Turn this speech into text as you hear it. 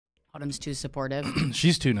Autumn's too supportive.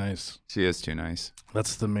 She's too nice. She is too nice.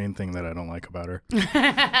 That's the main thing that I don't like about her.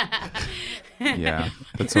 Yeah,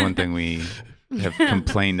 that's the one thing we have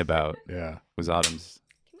complained about. Yeah. Was Autumn's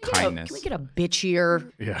kindness. Can we get a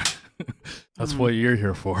bitchier? Yeah. That's what you're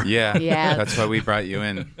here for. Yeah. Yeah. That's why we brought you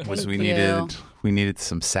in. Was we needed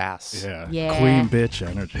some sass. Yeah. Yeah. Queen bitch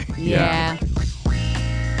energy. Yeah.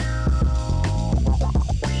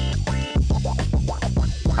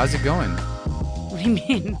 How's it going? What do you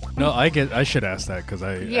mean? No, I should ask that because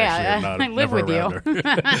I actually am not, I live never with around you.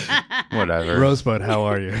 her. Whatever. Rosebud, how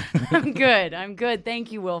are you? I'm good.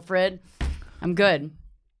 Thank you, Wilfred. I'm good.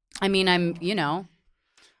 I mean,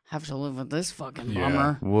 have to live with this fucking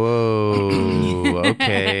bummer. Whoa.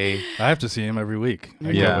 Okay. I have to see him every week.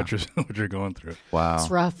 I get what you're going through. Wow. It's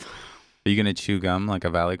rough. Are you gonna chew gum like a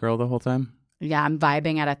Valley girl the whole time? Yeah, I'm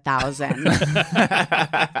vibing at 1,000.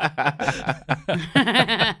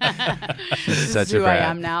 She's such who a brat. I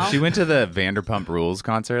am now. She went to the Vanderpump Rules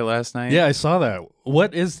concert last night. Yeah, I saw that.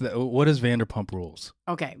 What is Vanderpump Rules?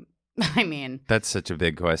 Okay. I mean, That's such a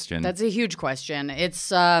big question. that's a huge question.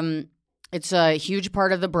 It's a huge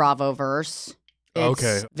part of the Bravoverse.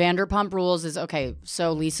 Okay. Vanderpump Rules is okay.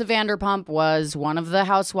 So Lisa Vanderpump was one of the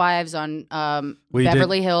housewives on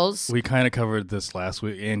Beverly Hills. We kind of covered this last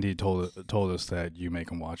week. Andy told us that you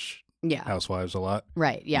make him watch Housewives a lot.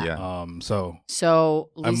 Right. Yeah. Yeah. So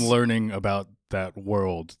Lisa, I'm learning about that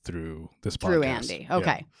world through this podcast. through Andy. Yeah.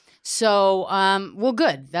 Okay. So, well,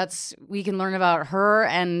 good. We can learn about her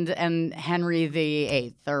and Henry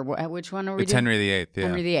VIII, or which one are we It's doing? Henry VIII. Yeah.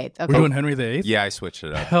 Henry VIII. Okay. We're doing Henry VIII? Yeah, I switched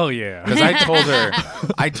it up. Hell yeah. Because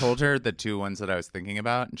I told her the two ones that I was thinking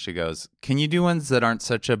about, and she goes, "Can you do ones that aren't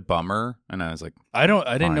such a bummer?" And I was like, I didn't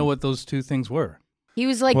Fine. know what those two things were. He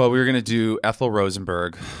was like, "Well, we were gonna do Ethel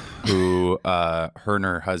Rosenberg, who her and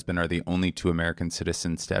her husband are the only two American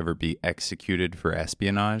citizens to ever be executed for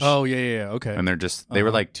espionage." Oh, yeah. Okay. And they were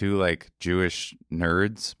like two like Jewish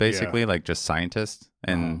nerds, basically, like just scientists,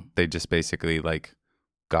 and they just basically like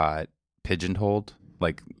got pigeonholed.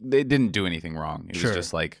 Like they didn't do anything wrong. It was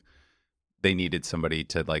just like they needed somebody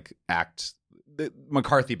to like act.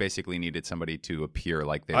 McCarthy basically needed somebody to appear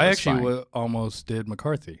like they were I actually spying. almost did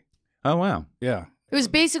McCarthy. Oh wow. Yeah. it was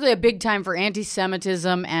basically a big time for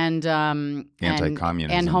anti-Semitism and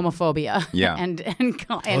Anti-communism. and homophobia. Yeah. and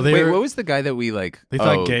Wait, what was the guy that we like? They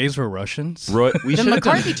thought gays were Russians? Roy, we the should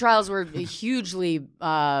McCarthy trials were hugely.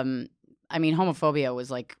 I mean, homophobia was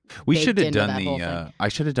like. We baked should have into done that whole the. thing. I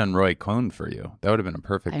should have done Roy Cohn for you. That would have been a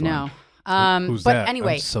perfect I one. know. Who's but that?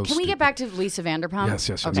 anyway, I'm so can we get stupid. back to Lisa Vanderpump?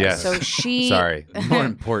 Yes. Okay, Yes. so she. Sorry. More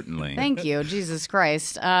importantly. Thank you, Jesus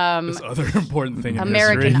Christ. This other important thing in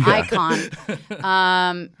American history.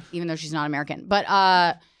 icon. Even though she's not American,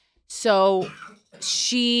 but so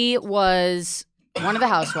she was one of the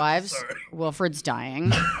housewives. Wilfred's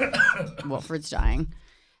dying.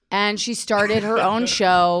 And she started her own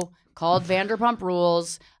show called Vanderpump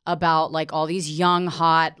Rules about like all these young,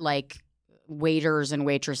 hot, like waiters and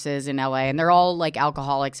waitresses in LA, and they're all like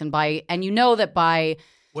alcoholics. And you know that by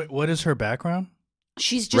Wait, what is her background?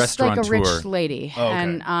 she's just like a rich Restaurateur. lady, Oh,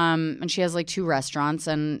 okay. and she has like 2 restaurants,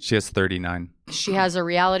 and She has 39. she has a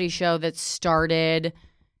reality show that started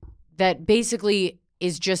that basically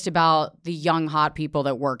is just about the young hot people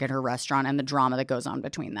that work at her restaurant and the drama that goes on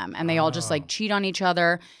between them, and they all just like cheat on each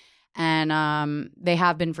other. And they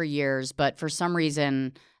have been for years, but for some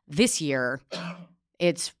reason this year,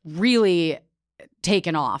 it's really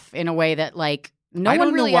taken off in a way that like no I one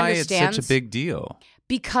don't really know why understands. it's such a big deal.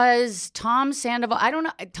 Because Tom Sandoval, I don't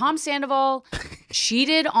know, Tom Sandoval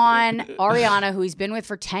cheated on Ariana, who he's been with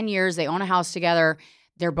for 10 years. They own a house together.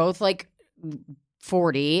 They're both like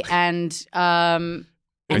 40, and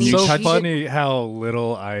It's he so cheated- funny how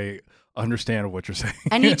little I understand what you're saying.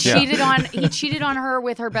 And he cheated on her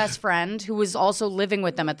with her best friend, who was also living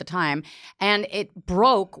with them at the time, and it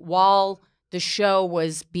broke while the show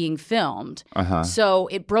was being filmed. So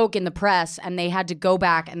it broke in the press, and they had to go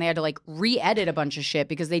back and they had to like re-edit a bunch of shit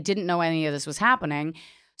because they didn't know any of this was happening.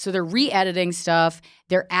 So they're re-editing stuff,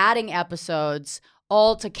 they're adding episodes,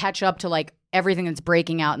 all to catch up to like everything that's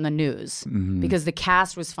breaking out in the news because the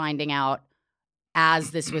cast was finding out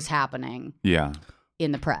as this was happening. Yeah.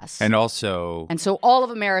 In the press. And also, And so all of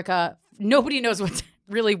America, nobody knows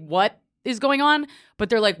what is going on, but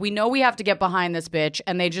they're like, we know we have to get behind this bitch.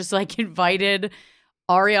 And they just like invited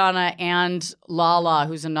Ariana and Lala,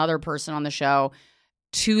 who's another person on the show,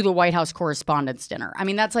 to the White House Correspondents' Dinner. I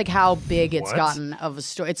mean, that's like how big it's What? gotten of a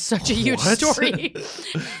story. It's such a huge What? story.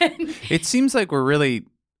 it seems like we're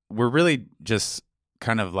really just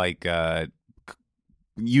kind of like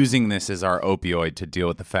using this as our opioid to deal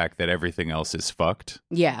with the fact that everything else is fucked.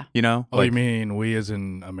 Yeah. You know? Oh, you mean we as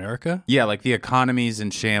in America? Yeah, like the economy's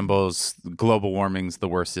in shambles, global warming's the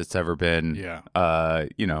worst it's ever been. Yeah.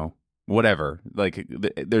 You know, whatever. Like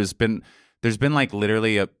there's been like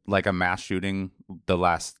literally a mass shooting the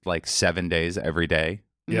last like 7 days every day.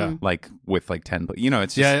 Yeah. Like with like 10, you know,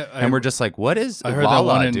 it's just, and we're just like, what is I heard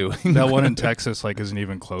Lala doing? That one in Texas like isn't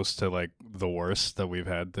even close to like the worst that we've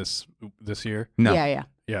had this year. No.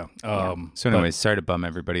 Yeah. So anyways, sorry to bum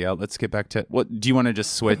everybody out. Let's get back to, what do you want to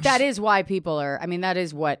just switch? But that is why people are, I mean, that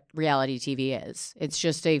is what reality TV is. It's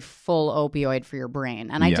just a full opioid for your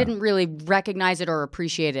brain. And I didn't really recognize it or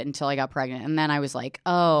appreciate it until I got pregnant. And then I was like,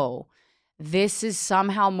 oh, this is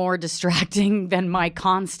somehow more distracting than my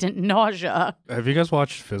constant nausea. Have you guys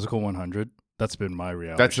watched Physical 100? That's been my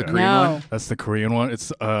reality. That's the Korean one? That's the Korean one.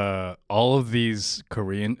 It's all of these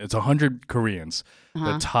Korean, it's 100 Koreans,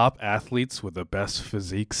 the top athletes with the best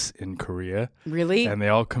physiques in Korea. Really? And they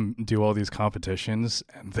all do all these competitions,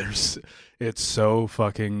 and it's so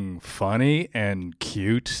fucking funny and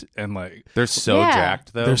cute, and like they're so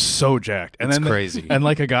jacked though. They're so jacked, and it's then crazy. And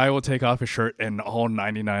like a guy will take off his shirt, and all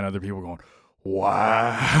 99 other people going,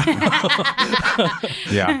 wow.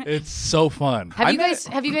 Yeah. It's so fun. Have you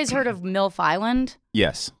guys heard of MILF Island?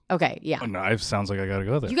 Yes. Okay, yeah. Oh, no, it sounds like I gotta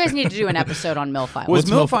go there. You guys need to do an episode on MILF Island. Was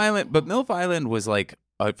MILF Island, but MILF Island was like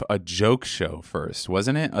a joke show first,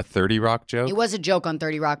 wasn't it? A 30 Rock joke? It was a joke on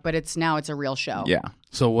 30 Rock, but it's a real show. Yeah.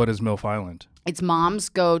 So what is MILF Island? It's moms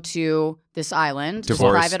go to this island, this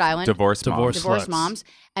Divorced- private island. Divorced sluts. moms.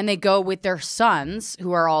 And they go with their sons,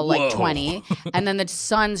 who are all like 20. And then the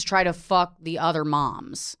sons try to fuck the other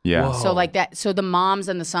moms. Yeah. Whoa. So like that. So the moms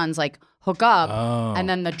and the sons like hook up. Oh. And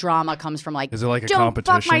then the drama comes from like, Is it like a don't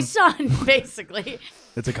competition? fuck my son, basically.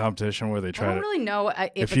 It's a competition where they try I don't to. really know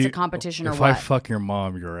if it's a competition or if what. I fuck your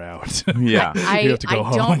mom, you're out. Yeah. I You have to go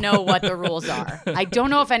home. don't know what the rules are. I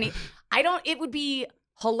don't know if any. It would be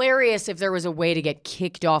hilarious if there was a way to get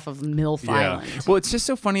kicked off of MILF Island. Well, it's just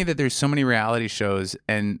so funny that there's so many reality shows,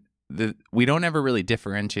 and we don't ever really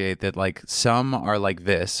differentiate that. Like some are like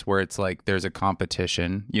this, where it's like there's a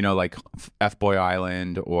competition, you know, like F-Boy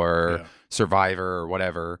Island or Survivor or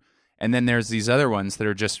whatever. And then there's these other ones that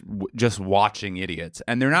are just watching idiots,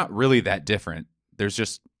 and they're not really that different. There's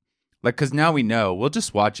just like, because now we know we'll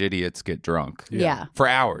just watch idiots get drunk. Yeah. For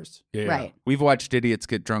hours. Yeah. Right. We've watched idiots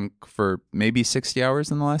get drunk for maybe 60 hours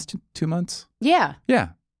in the last 2 months. Yeah.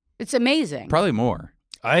 Yeah. It's amazing. Probably more.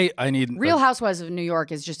 I need Real Housewives of New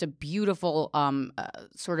York is just a beautiful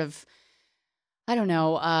sort of, I don't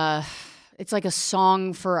know, it's like a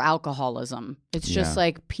song for alcoholism. It's just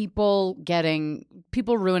like people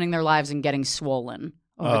ruining their lives and getting swollen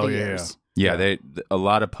over the years. Yeah, a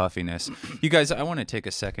lot of puffiness. You guys, I want to take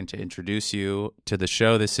a second to introduce you to the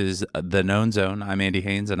show. This is The Known Zone. I'm Andy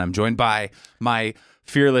Haynes, and I'm joined by my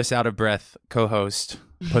fearless, out-of-breath co-host,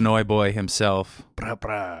 Pinoy Boy himself,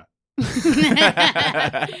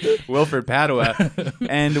 Wilfred Padua.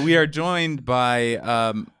 And we are joined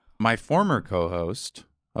by my former co-host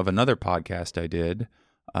of another podcast I did,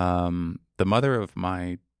 the mother of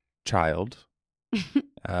my child,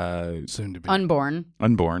 soon to be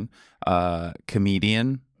unborn,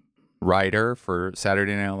 comedian, writer for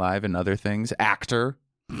Saturday Night Live and other things, actor.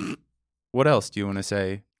 What else do you want to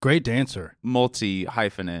say? Great dancer,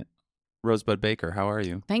 multi-hyphenate, Rosebud Baker. How are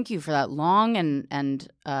you? Thank you for that long and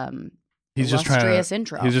he's just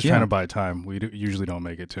intro. He's just trying to buy time. We usually don't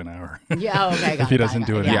make it to an hour. Yeah, okay. If he doesn't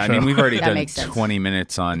do it, I mean, we've already done 20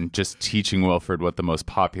 minutes on just teaching Wilfred what the most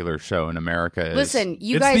popular show in America is. Listen,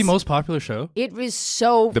 it's the most popular show. It was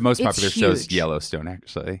so. The most popular show is huge. Yellowstone,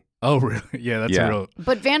 actually. Oh, really? Yeah, that's a real.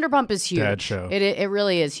 But Vanderpump is huge. Dad show. It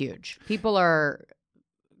really is huge. People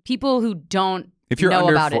who don't if you're know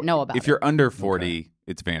under about it know about it. If you're under 40,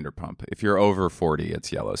 it's Vanderpump. If you're over 40,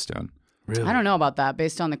 it's Yellowstone. Really? I don't know about that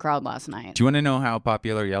based on the crowd last night. Do you want to know how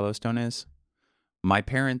popular Yellowstone is? My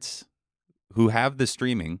parents, who have the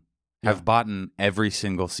streaming, have bought every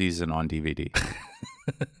single season on DVD.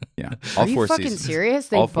 Yeah. All Are you fucking seasons.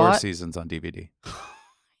 Serious? All 4 seasons on DVD.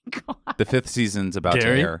 God. The 5th season's about to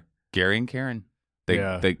air. Gary and Karen. They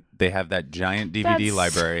have that giant DVD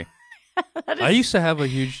library. I used to have a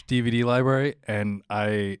huge DVD library, and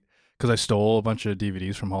because I stole a bunch of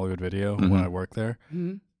DVDs from Hollywood Video when I worked there.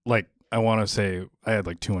 Mm-hmm. Like, I want to say I had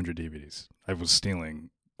like 200 DVDs. I was stealing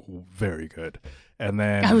very good. And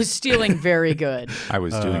then I was stealing very good. I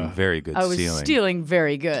was doing very good stealing. I was stealing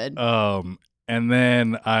very good. And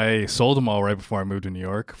then I sold them all right before I moved to New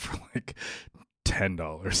York for like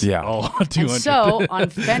 $10. Yeah. All And 200. so on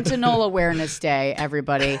Fentanyl Awareness Day,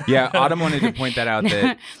 everybody. Yeah, Autumn wanted to point that out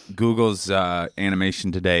that Google's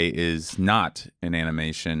animation today is not an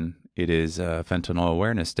animation. It is Fentanyl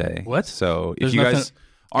Awareness Day. What? So There's if you nothing- guys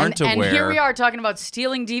aren't aware... And here we are talking about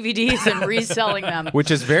stealing DVDs and reselling them. Which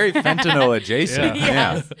is very fentanyl adjacent.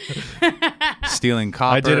 Yeah. Yes. Stealing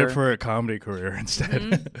copper. I did it for a comedy career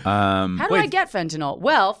instead. How do I get fentanyl?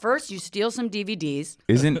 Well, first you steal some DVDs.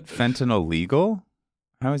 Isn't fentanyl legal?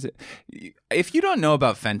 How is it? If you don't know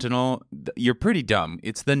about fentanyl, you're pretty dumb.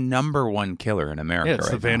 It's the #1 killer in America Yeah, it's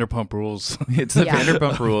right the now. Vanderpump Rules. It's the Yeah.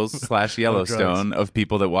 Vanderpump Rules / Yellowstone of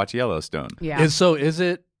people that watch Yellowstone. Yeah. So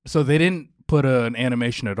they didn't put an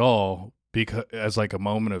animation at all because as like a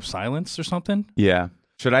moment of silence or something? Yeah.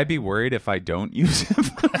 Should I be worried if I don't use it?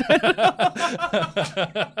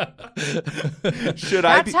 Should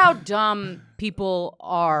I be? That's how dumb people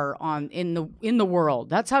are in the world.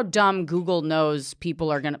 That's how dumb Google knows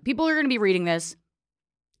people are gonna be reading this,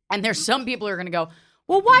 and there's some people who are gonna go,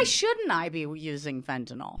 well, why shouldn't I be using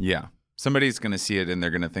fentanyl? Yeah. Somebody's going to see it and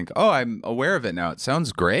they're going to think, oh, I'm aware of it now. It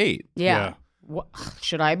sounds great. Yeah.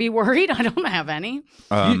 Should I be worried? I don't have any.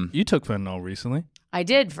 You took fentanyl recently. I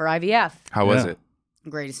did for IVF. How was Yeah. it?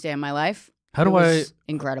 Greatest day of my life. How do It I? was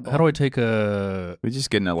incredible. How do I take a? We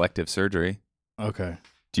just get an elective surgery. Okay,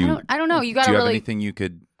 Do you, I don't know. You do gotta you have really. anything you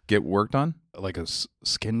could get worked on? like a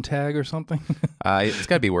skin tag or something. It's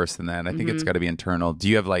got to be worse than that. I think it's got to be internal. Do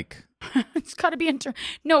you have like... It's got to be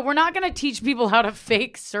No, we're not going to teach people how to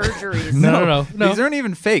fake surgeries. No. These aren't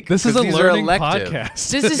even fake. This is 'cause a these are learning elective. podcast.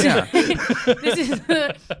 This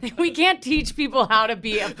is we can't teach people how to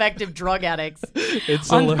be effective drug addicts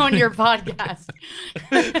It's on your podcast.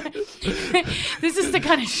 This is the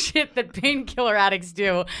kind of shit that painkiller addicts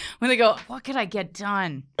do when they go, "What can I get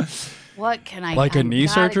done? What can I Like a knee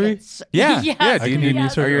surgery? Yeah. Yes, Yeah. Do you can need do knee Are your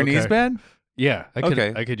surgery. knees Okay. bad? Yeah,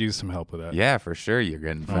 Okay. I could use some help with that. Yeah, for sure. You're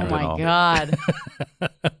getting Oh fentanyl. my god,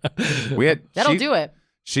 We had that'll do it.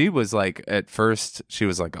 She was like, at first, she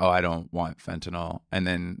was like, "Oh, I don't want fentanyl," and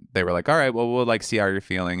then they were like, "All right, well, we'll like see how you're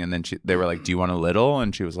feeling." And then they were like, "Do you want a little?"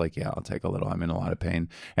 And she was like, "Yeah, I'll take a little. I'm in a lot of pain."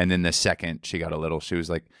 And then the second she got a little, she was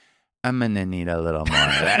like, "I'm gonna need a little more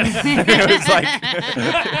of that." It was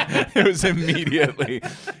like, it was immediately.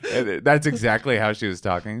 That's exactly how she was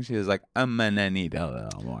talking. She was like, "I'm gonna need a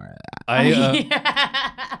little more of that."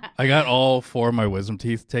 I got all 4 of my wisdom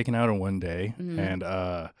teeth taken out in one day, and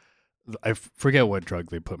I forget what drug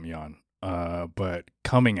they put me on. But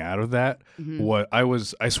coming out of that,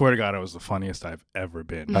 I swear to God, I was the funniest I've ever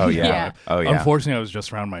been. Oh yeah. Yeah. Oh yeah. Unfortunately, I was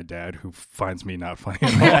just around my dad, who finds me not funny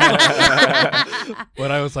at all.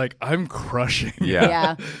 But I was like, I'm crushing. Yeah.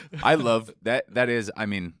 Yeah. I love that. That is, I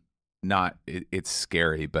mean, it's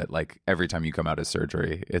scary, but like every time you come out of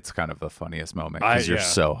surgery, it's kind of the funniest moment because you're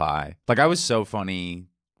so high. Like I was so funny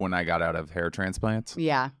when I got out of hair transplants.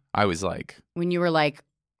 Yeah. I was like, When you were like,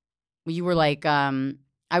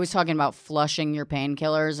 I was talking about flushing your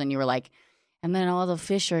painkillers, and you were like, and then all the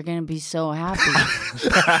fish are gonna be so happy.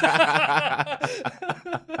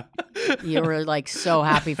 You were like so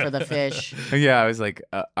happy for the fish. yeah, I was like,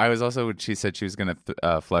 I was also when she said she was gonna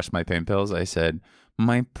flush my pain pills. I said,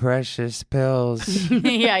 "My precious pills."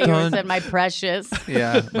 Yeah, you said my precious.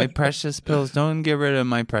 Yeah, my precious pills. Don't get rid of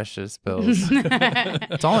my precious pills.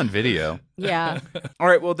 It's all in video. Yeah. All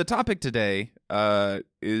right. Well, the topic today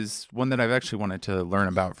is one that I've actually wanted to learn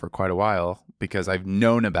about for quite a while because I've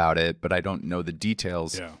known about it, but I don't know the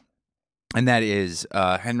details. Yeah. And that is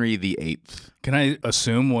Henry VIII. Can I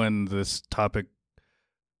assume when this topic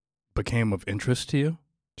became of interest to you?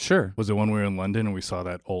 Sure. Was it when we were in London and we saw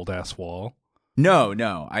that old ass wall? No.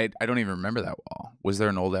 I don't even remember that wall. Was there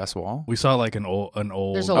an old ass wall? We saw like an old.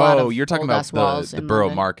 There's a lot of you're talking about old-ass walls the in Borough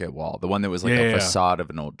London. Market wall, the one that was like Yeah. a facade of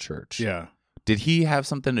an old church. Yeah. Did he have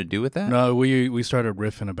something to do with that? No, we started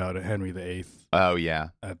riffing about it, Henry VIII Oh, yeah.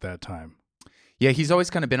 at that time. Yeah, he's always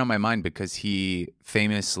kind of been on my mind because he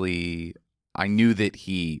famously, I knew that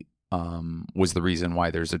he was the reason why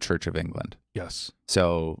there's a Church of England. Yes.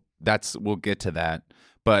 So we'll get to that.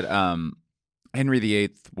 But Henry VIII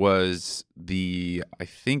was I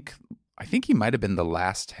think he might have been the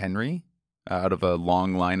last Henry out of a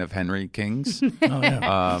long line of Henry kings. Oh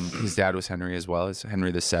yeah. His dad was Henry as well as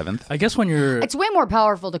Henry VII. I guess when you're It's way more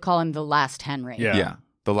powerful to call him the last Henry. Yeah. Yeah,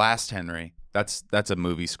 the last Henry. That's a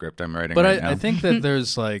movie script I'm writing But right now. I think that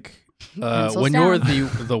there's like Pencils when down. you're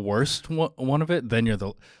the worst one of it, then you're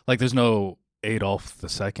the like. There's no Adolf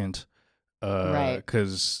II, Right.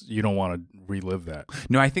 Because you don't want to relive that.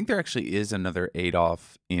 No, I think there actually is another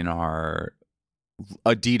Adolf in our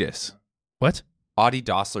Adidas. What? Audie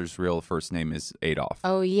Dossler's real first name is Adolf.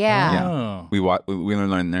 Oh yeah. Oh. We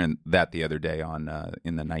learned that the other day on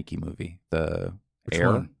in the Nike movie, the Which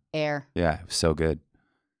Air. one? Air. Yeah, it was so good.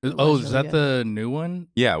 Oh, is really that good. the new one?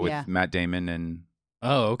 Yeah, with Yeah. Matt Damon and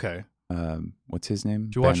Oh, okay. what's his name?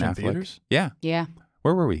 Did you watch it in Affleck? theaters? Yeah. Yeah.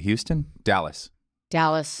 Where were we? Houston? Dallas.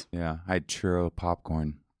 Dallas. Yeah, I had churro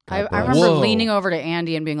popcorn. I God bless. remember Whoa. leaning over to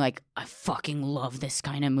Andy and being like, I fucking love this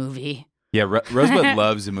kind of movie. Yeah, Rosebud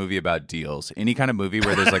loves a movie about deals. Any kind of movie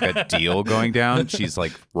where there's like a deal going down, she's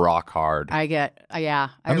like rock hard. I get,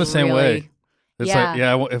 I'm the same way. It's like,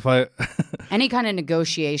 if I any kind of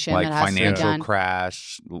negotiation like that has to be financial done.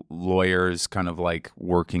 crash, lawyers kind of like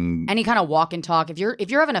working. Any kind of walk and talk. If you're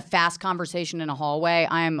having a fast conversation in a hallway,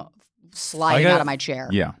 I'm sliding out of my chair.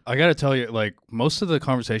 Yeah. I got to tell you, like, most of the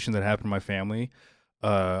conversations that happen in my family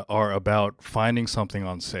are about finding something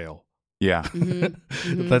on sale. Yeah.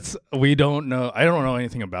 That's we don't know. I don't know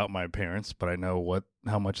anything about my parents, but I know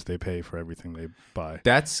how much they pay for everything they buy.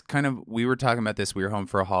 That's kind of, we were talking about this. We were home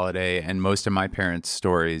for a holiday, and most of my parents'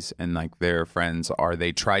 stories and like their friends are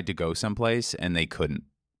they tried to go someplace and they couldn't.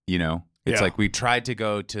 You know, it's Yeah. like we tried to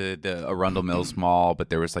go to the Arundel Mills Mall, but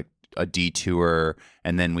there was like a detour,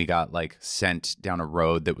 and then we got like sent down a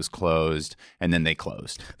road that was closed, and then they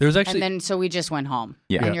closed. There's actually And then so we just went home.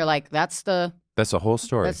 Yeah. And you're like, that's the That's the whole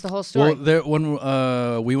story. whole story. well, there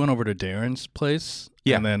when we went over to Darren's place,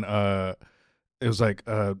 Yeah. and then it was like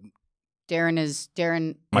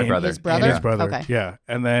Darren, My brother. his brother. and his brother, Okay. yeah,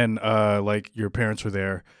 and then like your parents were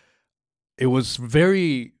there. It was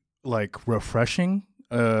very like refreshing,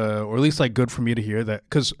 or at least like good for me to hear that,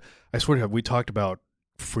 because I swear to God, we talked about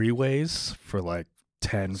freeways for like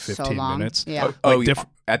 10, 15 So long. minutes. Yeah. Oh, diff-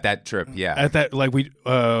 at that trip, yeah. At that, like we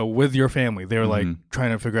with your family, they were like Mhm.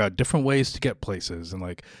 trying to figure out different ways to get places and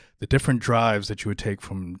like the different drives that you would take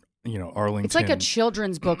from Arlington. It's like a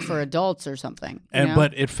children's book for adults or something. and know?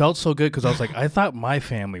 but it felt so good because I was like, I thought my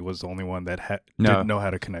family was the only one that No. didn't know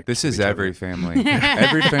how to connect. This with is each every other. family.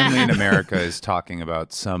 Every family in America is talking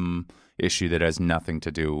about some issue that has nothing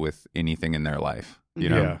to do with anything in their life. You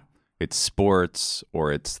know, Yeah. it's sports,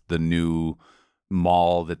 or it's the new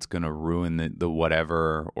mall that's going to ruin the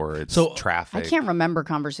whatever, or it's So, traffic. I can't remember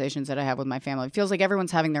conversations that I have with my family. It feels like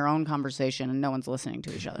everyone's having their own conversation and no one's listening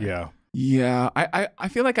to each other. Yeah. Yeah, I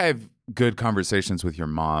feel like I have good conversations with your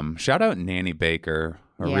mom. Shout out Nanny Baker,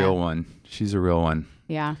 a Yeah. real one. She's a real one.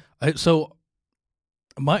 Yeah.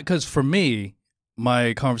 Because for me,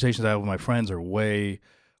 my conversations I have with my friends are way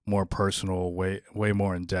more personal, way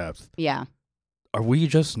more in depth. Yeah. Are we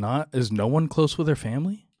just not? Is no one close with their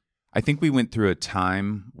family? I think we went through a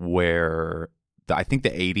time where I think the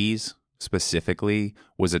 80s specifically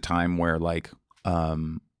was a time where like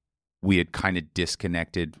we had kind of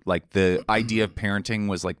disconnected. Like the idea of parenting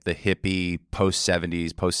was like the hippie post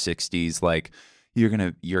 70s, post 60s, like you're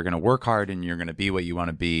gonna work hard and you're gonna be what you want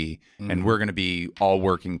to be, and we're gonna be all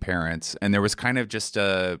working parents. And there was kind of just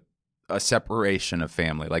a separation of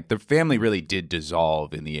family. Like the family really did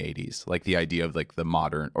dissolve in the 80s. Like the idea of like the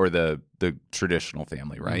modern or the traditional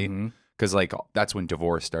family, right? Because like that's when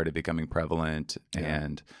divorce started becoming prevalent,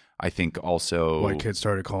 and I think also White kids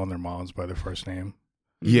started calling their moms by their first name.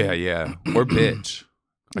 yeah, or bitch.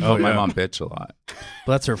 I called my mom bitch a lot.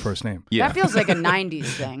 But that's her first name. Yeah, That feels like a 90s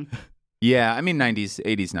thing. yeah. I mean 90s,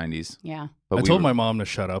 80s, 90s. Yeah. But I we told were- my mom to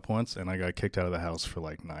shut up once, and I got kicked out of the house for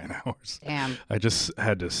like 9 hours. Damn. I just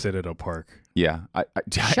had to sit at a park. Yeah,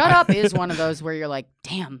 Shut up is one of those where you're like,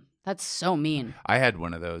 damn, that's so mean. I had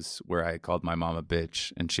one of those where I called my mom a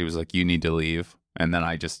bitch, and she was like, "You need to leave," and then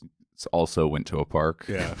I just also went to a park.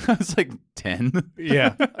 Yeah. I was like 10.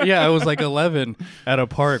 Yeah. I was like 11 at a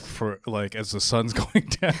park for like as the sun's going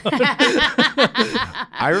down.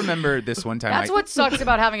 I remember this one time. That's what sucks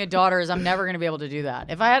about having a daughter is I'm never going to be able to do that.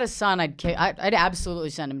 If I had a son, I'd absolutely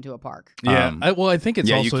send him to a park. Yeah. I think it's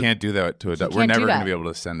yeah, also you can't do that to a daughter. You We're can't do never going that. to be able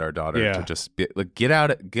to send our daughter Yeah. to just be like, get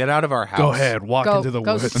out of our house. go ahead, walk Go, into the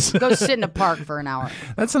go, woods. go sit in a park for an hour.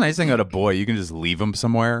 That's the nice thing about a boy. You can just leave them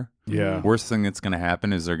somewhere. Yeah. Worst thing that's going to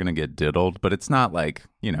happen is they're going to get diddled, but it's not like,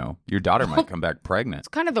 your daughter might come back pregnant. It's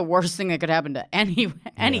kind of the worst thing that could happen to any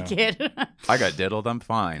kid. I got diddled. I'm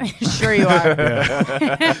fine. Sure you are.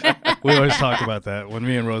 We always talk about that when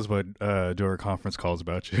me and Rosebud do our conference calls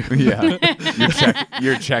about you. Yeah.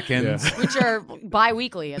 Your check-ins. Yeah. Which are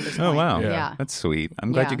bi-weekly at this point. Oh, wow. Yeah. That's sweet.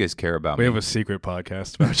 I'm glad Yeah. you guys care about We me have a secret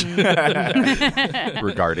podcast about you.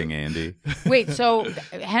 regarding Andy. Wait, so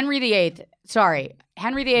Henry VIII, sorry.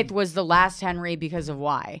 Henry VIII was the last Henry because of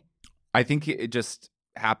why? I think it just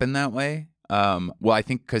happened that way. Well, I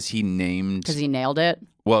think because he named... Because he nailed it?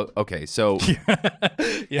 Well, okay, so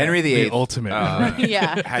Yeah, Henry VIII the ultimate.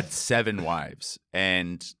 Yeah. had 7 wives,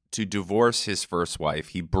 and to divorce his first wife,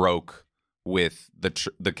 he broke with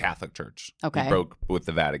the Catholic Church. Okay. He broke with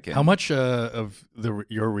the Vatican. How much of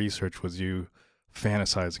your research was you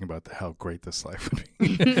fantasizing about how great this life would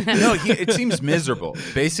be? No, it seems miserable.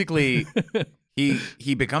 Basically,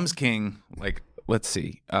 he becomes king. Like, let's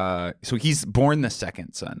see. So he's born the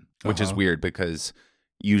second son, which is weird because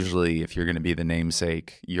usually if you're going to be the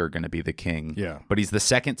namesake, you're going to be the king. Yeah. But he's the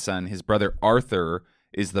second son. His brother Arthur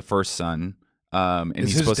is the first son. And is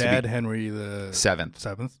he's his supposed dad to be Henry the seventh?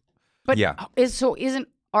 But yeah. Isn't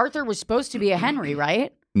Arthur was supposed to be a Henry,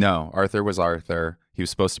 right? No, Arthur was Arthur. He was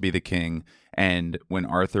supposed to be the king. And when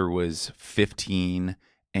Arthur was 15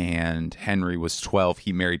 and Henry was 12,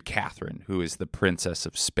 he married Catherine, who is the princess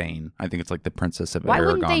of Spain. I think it's like the princess of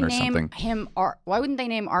Aragon or something. Why wouldn't they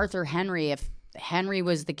name Arthur Henry if Henry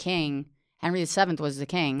was the king? Henry VII was the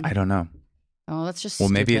king. I don't know. Oh, that's just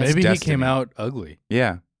maybe stupid. maybe he destiny. came out ugly.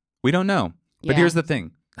 Yeah, we don't know. But Yeah. here's the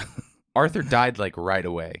thing: Arthur died like right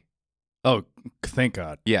away. Oh, thank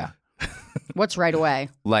God. Yeah, What's right away?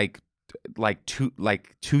 like 2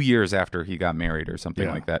 years after he got married or something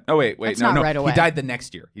Yeah. like that. Oh wait, That's no, not right away. He died the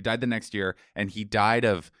next year. And he died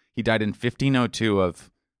in 1502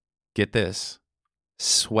 of, get this,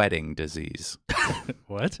 sweating disease.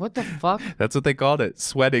 What? What the fuck? That's what they called it,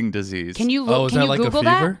 sweating disease. Can you look? Oh, is can that you like Google a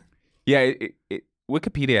that? fever? Yeah,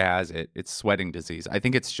 Wikipedia has it. It's sweating disease. I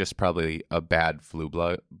think it's just probably a bad flu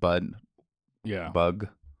Yeah. bug.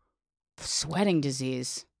 Sweating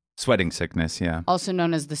disease, Sweating sickness, yeah. also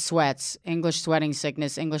known as the sweats, English sweating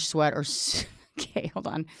sickness, English sweat, or okay, hold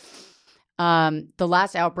on. The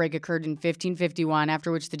last outbreak occurred in 1551,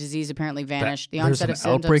 after which the disease apparently vanished. The There's onset an of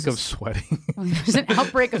symptoms. outbreak of sweating. There's an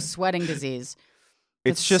outbreak of sweating disease.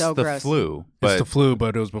 It's That's just so the gross. flu. It's But the flu,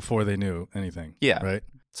 but it was before they knew anything. Yeah. Right?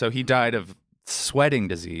 so he died of sweating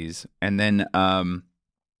disease, and then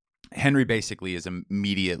Henry basically is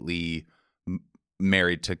immediately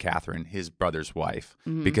married to Catherine, his brother's wife,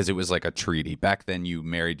 because it was like a treaty. Back then, you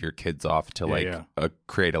married your kids off to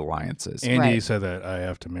create alliances. Andy Right. said that I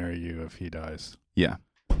have to marry you if he dies. Yeah,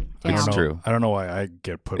 Damn. it's I don't know- true. I don't know why I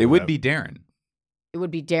get put It with would that. be Darren. It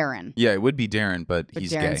would be Darren. Yeah, it would be Darren, but But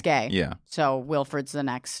he's Darren's gay. Yeah. So Wilfred's the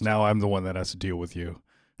next. Now I'm the one that has to deal with you.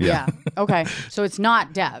 Yeah. Okay. So it's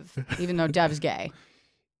not Dev, even though Dev's gay.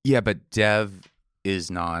 Yeah, but Dev is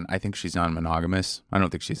I think she's non-monogamous. I don't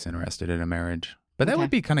think she's interested in a marriage. But that Okay. would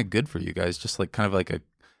be kind of good for you guys, just like kind of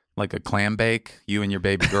like a clam bake, you and your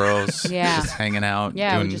baby girls Yeah. just hanging out,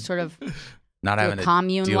 Yeah, we doing, just sort of not do a having to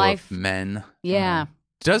commune deal life. with men. Yeah.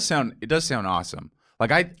 It does sound awesome.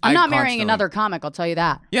 Like I'm not marrying another comic, I'll tell you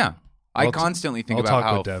that. Yeah. I I'll constantly think I'll about talk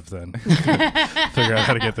how with Dev then. Figure out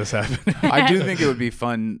how to get this happening. I do think it would be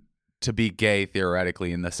fun to be gay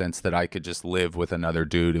theoretically, in the sense that I could just live with another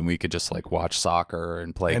dude and we could just like watch soccer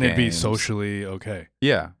and play And games. it'd be socially okay.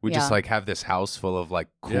 Yeah. We just Yeah. like have this house full of like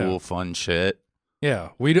cool, Yeah. fun shit. Yeah,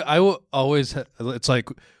 I will always. It's like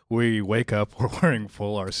we wake up, we're wearing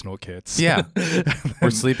full Arsenal kits. Yeah. We're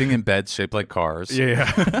sleeping in beds shaped like cars.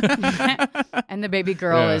 Yeah, And the baby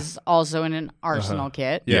girl Yeah. is also in an Arsenal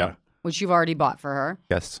kit, yeah. which you've already bought for her.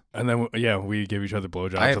 Yes. And then we give each other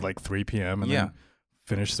blowjobs at like 3 p.m. and Yeah. then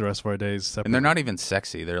finish the rest of our days separate. And they're not even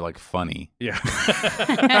sexy. They're like funny. Yeah,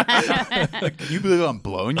 Like, can you believe I'm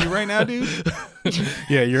blowing you right now, dude?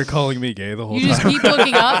 yeah. You're calling me gay the whole You just time. keep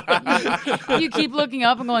looking up. You keep looking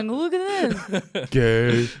up and going, look at this.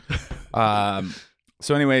 Gay.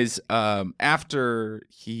 So anyways, after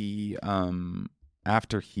he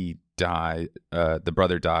died, the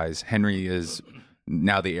brother dies. Henry is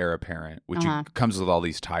now the heir apparent, which comes with all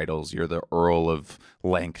these titles. You're the Earl of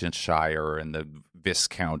Lancashire and the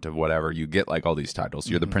Viscount of whatever. You get like all these titles.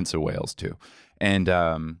 You're the Prince of Wales too.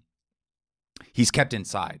 And he's kept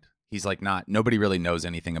inside. He's like nobody really knows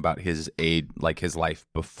anything about his his life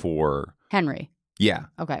before. Henry. Yeah.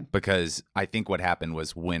 Okay. Because I think what happened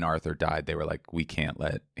was when Arthur died, they were like, we can't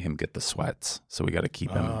let him get the sweats. So we got to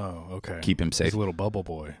keep him okay. keep him safe. He's a little bubble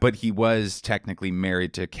boy. But he was technically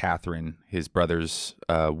married to Catherine, his brother's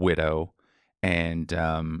widow. And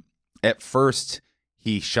at first,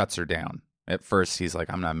 he shuts her down. At first, he's like,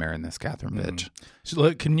 I'm not marrying this Catherine bitch. So,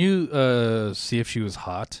 look, can you see if she was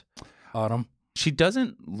hot, Autumn? She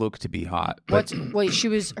doesn't look to be hot. But,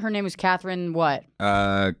 Her name was Catherine what?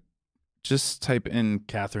 just type in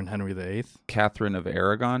Catherine Henry VIII? Catherine of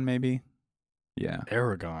Aragon, maybe. Yeah.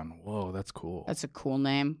 Aragon. Whoa, that's cool. That's a cool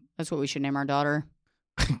name. That's what we should name our daughter.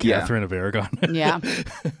 Catherine of Aragon. Yeah.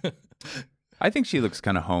 I think she looks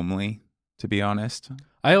kind of homely, to be honest.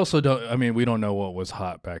 I also don't. I mean, we don't know what was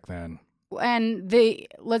hot back then. And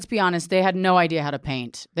let's be honest, they had no idea how to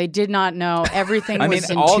paint. They did not know. Everything was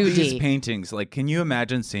in all 2D. These paintings, like, can you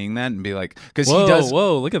imagine seeing that and be like, because he does.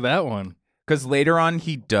 Whoa, look at that one. Because later on,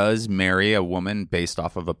 he does marry a woman based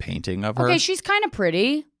off of a painting of her. Okay, she's kind of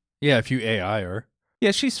pretty. Yeah, if you AI her.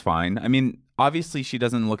 Yeah, she's fine. I mean, obviously, she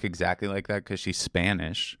doesn't look exactly like that because she's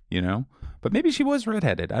Spanish, you know? But maybe she was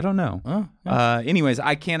redheaded. I don't know. Oh, yeah. Anyways,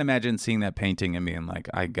 I can't imagine seeing that painting and being like,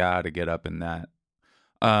 I gotta get up in that.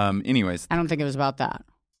 Anyways. I don't think it was about that.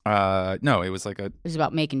 No, it was like It was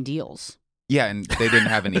about making deals. Yeah, and they didn't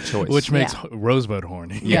have any choice. Which makes Rosebud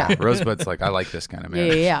horny. Yeah, Rosebud's like, I like this kind of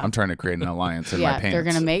man. Yeah. I'm trying to create an alliance in my pants. They're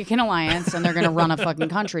going to make an alliance and they're going to run a fucking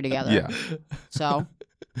country together. Yeah. So.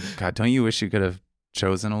 God, don't you wish you could have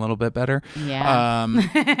chosen a little bit better? Yeah.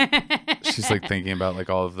 She's like thinking about like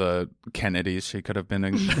all of the Kennedys she could have been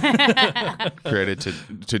created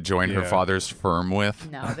to join her father's firm with.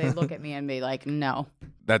 No, they look at me and be like, no.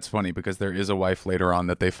 That's funny because there is a wife later on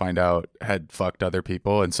that they find out had fucked other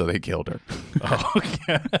people, and so they killed her.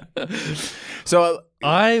 Okay. So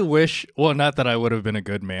I wish, well, not that I would have been a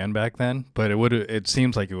good man back then, but it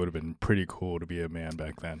seems like it would have been pretty cool to be a man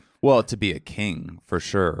back then. Well, to be a king for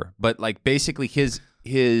sure, but like basically his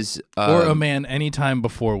or a man anytime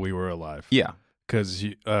before we were alive. Yeah, because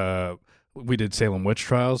we did Salem witch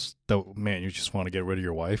trials. Man, you just want to get rid of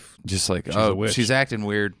your wife. Just like, she's acting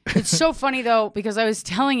weird. It's so funny though, because I was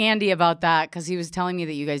telling Andy about that because he was telling me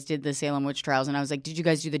that you guys did the Salem witch trials, and I was like, did you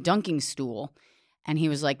guys do the dunking stool? And he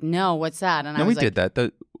was like, no, what's that? And no, we did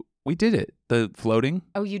that. We did it. The floating.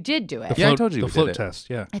 Oh, you did do it. Yeah, I told you the we float did it.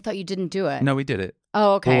 test. Yeah. I thought you didn't do it. No, we did it.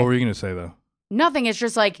 Oh, okay. Well, what were you going to say though? Nothing. It's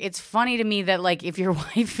just like, it's funny to me that like if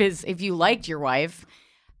you liked your wife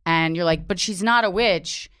and you're like, but she's not a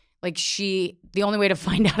witch, like the only way to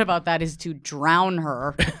find out about that is to drown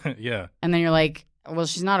her. Yeah. And then you're like, well,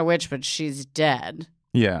 she's not a witch, but she's dead.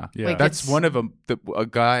 Yeah. Like, that's one of them. A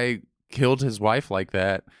guy killed his wife like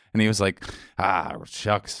that. And he was like,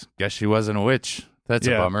 shucks, guess she wasn't a witch. That's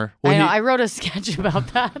a bummer. Well, I know. I wrote a sketch about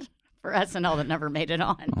that for SNL that never made it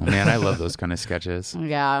on. Oh, man, I love those kind of sketches.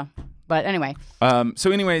 Yeah. But anyway.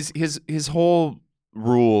 So anyways, his whole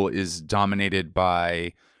rule is dominated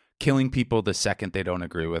by killing people the second they don't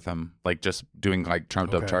agree with him. Like just doing like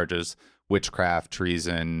trumped up charges, witchcraft,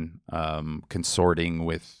 treason, consorting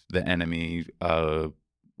with the enemy,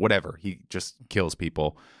 whatever. He just kills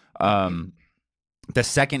people. The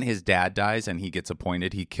second his dad dies and he gets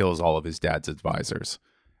appointed, he kills all of his dad's advisors.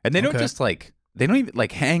 And they don't just like, they don't even,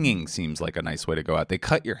 like hanging seems like a nice way to go out. They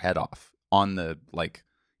cut your head off on the, like,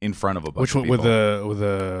 in front of a bunch of people. With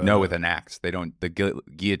a No, with an axe. They don't, the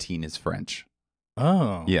guillotine is French.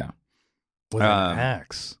 Oh. Yeah. With an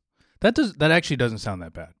axe. That actually doesn't sound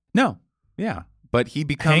that bad. No. Yeah. But he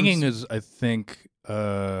becomes... Hanging is, I think,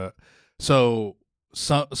 so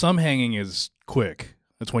some hanging is quick.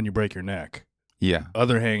 That's when you break your neck. Yeah.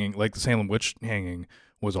 Other hanging, like the Salem witch hanging,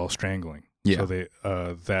 was all strangling. Yeah.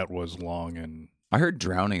 So that was long and... I heard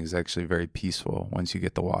drowning is actually very peaceful once you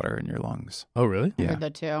get the water in your lungs. Oh, really? I Yeah. heard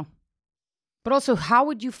that too. But also, how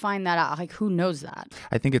would you find that out? Like, who knows that?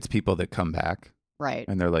 I think it's people that come back Right.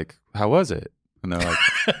 and they're like, how was it? And they're like,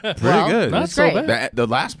 pretty Well, good. Not That's so great. bad. The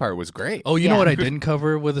last part was great. Oh, you Yeah. know what I didn't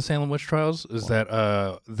cover with the Salem witch trials is that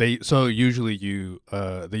usually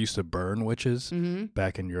they used to burn witches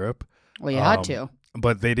back in Europe. Well, you had to.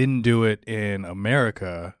 But they didn't do it in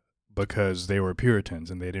America because they were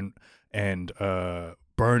Puritans and they didn't. And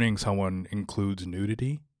burning someone includes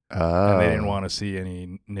nudity, and they didn't want to see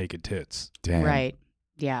any naked tits. Damn. Right.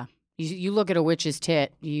 Yeah. You look at a witch's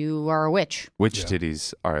tit, you are a witch. Witch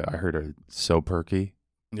titties are, I heard, are so perky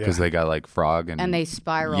Yeah. because they got like frog and they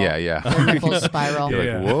spiral. Yeah, yeah. Their nipples spiral. You're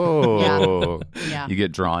Yeah. like, whoa. Yeah. You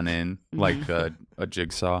get drawn in like a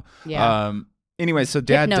jigsaw. Yeah. Anyway, so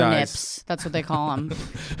dad Hypno dies. nips. That's what they call them.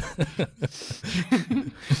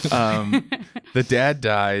 The dad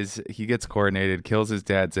dies. He gets coronated, kills his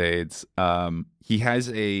dad's aides. He has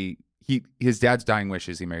his dad's dying wish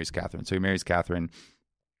is he marries Catherine. So he marries Catherine,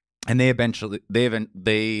 and they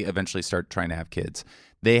eventually start trying to have kids.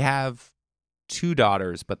 They have 2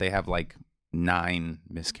 daughters, but they have like 9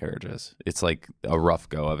 miscarriages. It's like a rough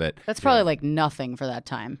go of it. That's probably like nothing for that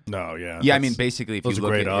time. No, yeah. Yeah, I mean, basically, if you those are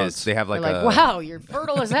look great at odds. they have like They're like, wow, you're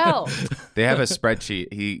fertile as hell. They have a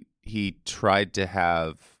spreadsheet. He tried to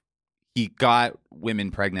have. He got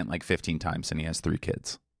women pregnant like 15 times, and he has 3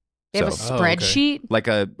 kids. They have a So- spreadsheet. Like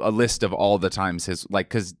a list of all the times his, like,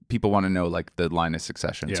 because people want to know like the line of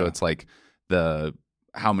succession. So Yeah. it's like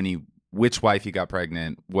which wife he got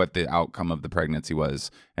pregnant, what the outcome of the pregnancy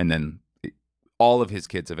was, and then all of his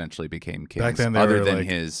kids eventually became kings. Back then, other than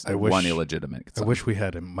his one illegitimate son. I wish we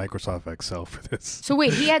had a Microsoft Excel for this. So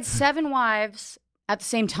wait, he had 7 wives at the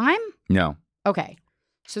same time? No. Okay.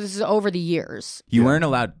 So this is over the years. You weren't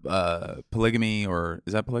allowed polygamy, or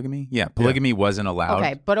is that polygamy? Yeah, polygamy wasn't allowed.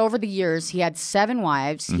 Okay, but over the years, he had 7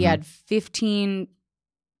 wives. He had 15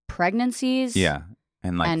 pregnancies. Yeah,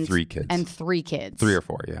 and 3 kids. And 3 kids. 3 or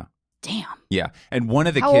 4, yeah. Damn. Yeah, and one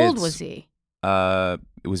of the kids... How old was he?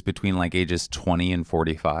 It was between like ages 20 and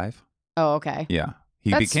 45. Oh, okay. Yeah.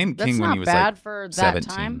 He became king when he was bad like for that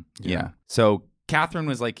 17. Time. Yeah. So Catherine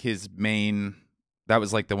was like his main... That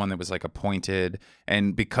was like the one that was like appointed.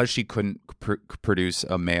 And because she couldn't produce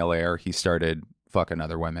a male heir, he started fucking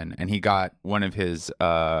other women. And he got one of his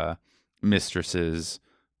mistresses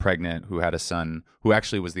pregnant who had a son, who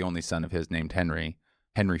actually was the only son of his, named Henry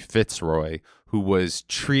Fitzroy, who was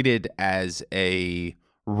treated as a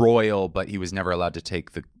royal, but he was never allowed to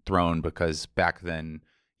take the throne because back then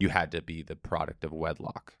you had to be the product of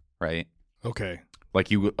wedlock, right? Okay. Like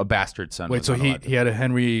a bastard son. Wait, so he had a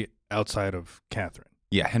Henry outside of Catherine?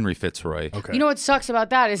 Yeah, Henry Fitzroy. Okay. You know what sucks about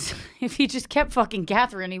that is if he just kept fucking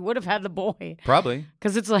Catherine, he would have had the boy. Probably.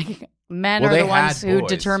 Because it's like men are the ones who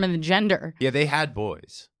determine the gender. Yeah, they had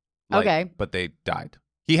boys. Okay. But they died.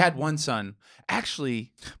 He had one son.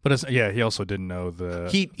 Actually. But he also didn't know the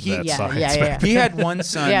Yeah. He had one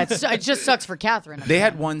son. Yeah, it just sucks for Catherine. They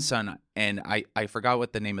had one son, and I forgot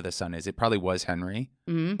what the name of the son is. It probably was Henry.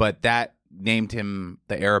 Mm-hmm. But that named him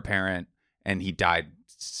the heir apparent, and he died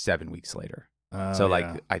 7 weeks later. So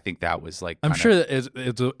I think that was like I'm sure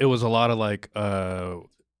that it was a lot of like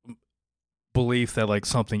belief that like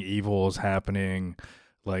something evil is happening,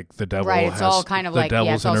 like the devil. Right, it's all kind of like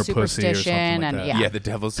it's all superstition like and yeah, the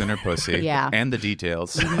devil's in her pussy. Yeah, and the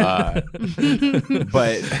details.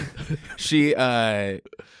 But she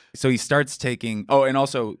so he starts taking. Oh, and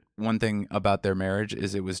also one thing about their marriage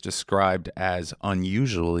is it was described as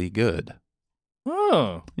unusually good.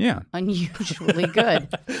 Oh, yeah, unusually good.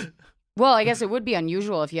 Well, I guess it would be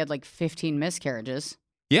unusual if you had like 15 miscarriages.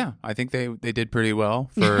 Yeah, I think they did pretty well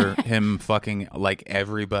for him fucking like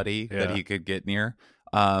everybody that he could get near.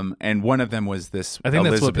 And one of them was this. I think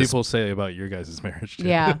that's what people say about your guys' marriage too.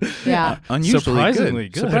 Yeah. Unusually surprisingly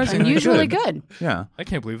good. Unusually good. Yeah. I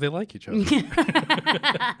can't believe they like each other.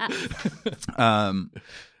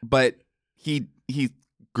 But he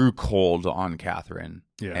grew cold on Catherine.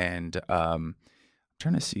 Yeah. And I'm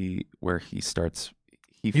trying to see where he starts.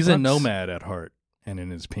 He's a nomad at heart and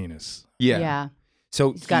in his penis. Yeah.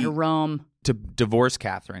 So he's got to roam. To divorce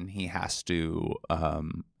Catherine, he has to,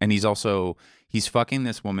 and he's fucking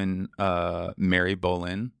this woman, Mary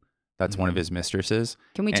Boleyn. That's one of his mistresses.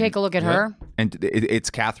 Can we take a look at her? And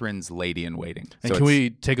it's Catherine's lady in waiting. And can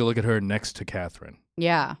we take a look at her next to Catherine?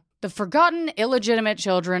 Yeah. The forgotten illegitimate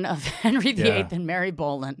children of Henry VIII and Mary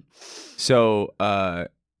Boleyn. So,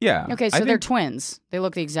 yeah. Okay, so they're twins. They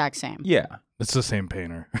look the exact same. Yeah. It's the same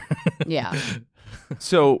painter. Yeah.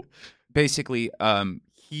 So basically,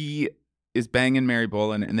 he is banging Mary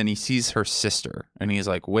Boleyn, and then he sees her sister, and he's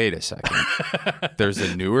like, "Wait a second, there's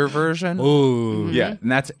a newer version." Ooh, yeah,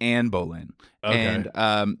 and that's Anne Boleyn. Okay.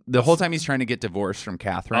 And the whole time he's trying to get divorced from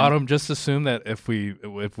Catherine. Autumn, just assume that if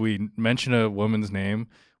we mention a woman's name,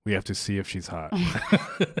 we have to see if she's hot.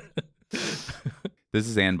 This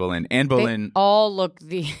is Anne Boleyn. Anne Boleyn. They all look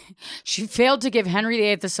She failed to give Henry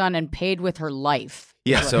VIII a son and paid with her life.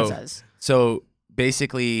 Yeah. So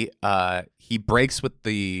basically, he breaks with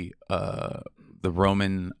the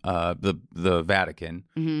Roman, the Vatican,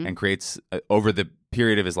 and creates over the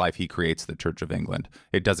period of his life, he creates the Church of England.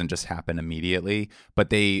 It doesn't just happen immediately, but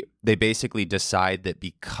they basically decide that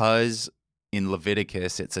because in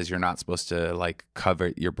Leviticus it says you're not supposed to like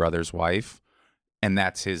covet your brother's wife. And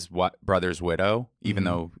that's his brother's widow, even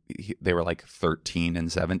though they were like 13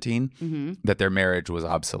 and 17, that their marriage was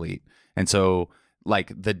obsolete. And so,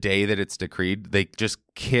 like, the day that it's decreed, they just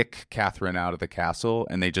kick Catherine out of the castle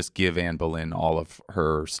and they just give Anne Boleyn all of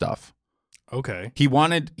her stuff. Okay. He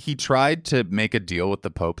tried to make a deal with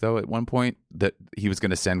the Pope, though, at one point, that he was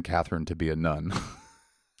going to send Catherine to be a nun.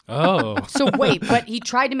 Oh. So wait, but he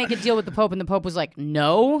tried to make a deal with the Pope and the Pope was like,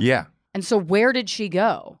 no? Yeah. And so where did she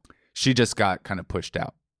go? She just got kind of pushed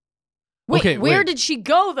out. Wait, where did she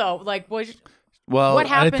go though? Like, what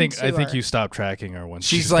happened to her? I think you stopped tracking her once.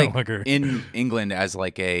 She's like in England as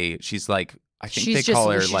like she's like, I think they call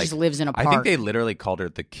her she like, just lives in a park. I think they literally called her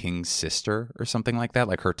the king's sister or something like that.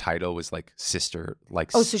 Like her title was like sister.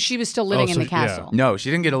 Like so she was still living in the castle. Yeah. No, she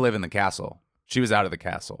didn't get to live in the castle. She was out of the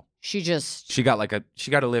castle. She got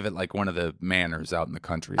to live at like one of the manors out in the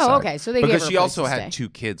countryside. Oh, okay. So because she also had 2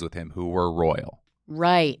 kids with him who were royal.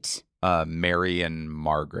 Right. Mary and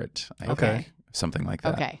Margaret. I think. something like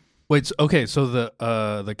that. Okay. Wait. So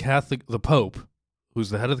the Pope, who's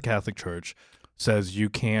the head of the Catholic Church, says you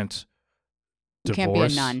can't You divorce can't be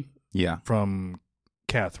a nun. Yeah. from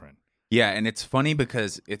Catherine. Yeah, and it's funny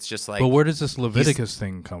because it's just like. But where does this Leviticus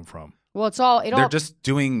thing come from? Well, they're just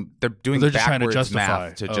doing They're just trying to backwards justify.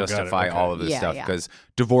 math to Oh, got it. justify Okay. all of this Yeah, stuff yeah. because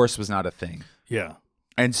divorce was not a thing. Yeah.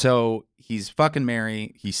 And so he's fucking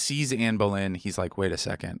Mary. He sees Anne Boleyn. He's like, wait a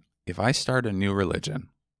second. If I start a new religion,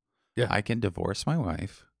 Yeah. I can divorce my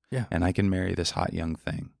wife Yeah. and I can marry this hot young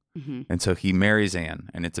thing. Mm-hmm. And so he marries Anne,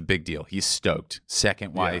 and it's a big deal. He's stoked.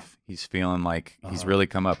 Second wife. He's feeling like he's really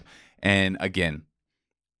come up. And again,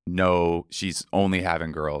 no, she's only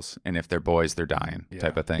having girls. And if they're boys, they're dying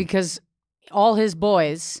type of thing. Because all his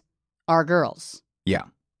boys are girls. Yeah.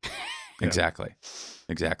 Exactly.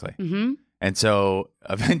 Mm-hmm. And so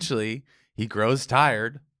eventually he grows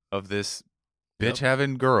tired of this bitch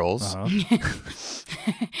having girls.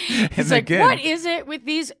 He's like, what is it with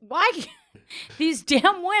these? Why these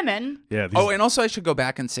damn women? Yeah. And also I should go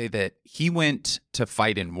back and say that he went to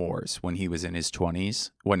fight in wars when he was in his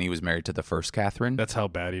 20s, when he was married to the first Catherine. That's how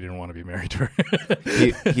bad he didn't want to be married to her.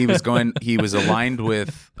 He was aligned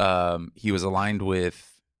with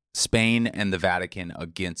Spain and the Vatican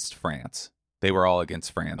against France. They were all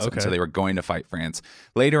against France. Okay. And so they were going to fight France.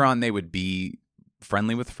 Later on, they would be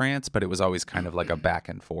friendly with France, but it was always kind of like a back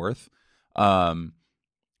and forth.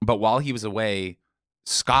 But while he was away,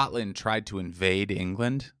 Scotland tried to invade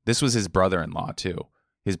England. This was his brother-in-law, too.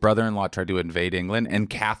 His brother-in-law tried to invade England, and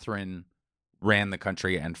Catherine ran the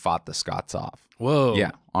country and fought the Scots off. Whoa.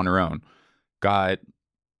 Yeah, on her own. Got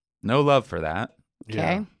no love for that. Okay.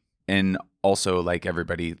 Yeah. And also, like,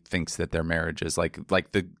 everybody thinks that their marriage is like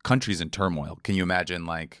the country's in turmoil. Can you imagine,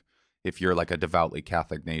 like, if you're like a devoutly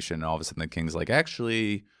Catholic nation and all of a sudden the king's like,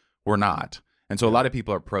 actually, we're not. And so a lot of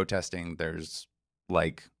people are protesting. There's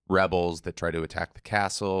like rebels that try to attack the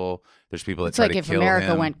castle. There's people that try to kill him. It's like if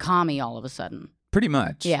America went commie all of a sudden. Pretty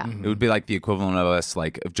much. Yeah. It would be like the equivalent of us,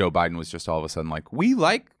 like if Joe Biden was just all of a sudden like, we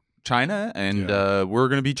like China and we're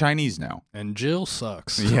going to be Chinese now. And Jill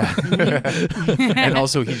sucks. Yeah. And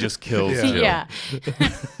also he just kills Jill. Yeah.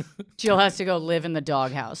 Jill has to go live in the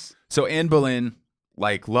doghouse. So Anne Boleyn,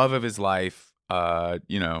 like love of his life,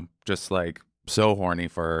 just like so horny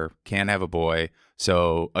for her, can't have a boy.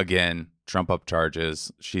 So again, trump up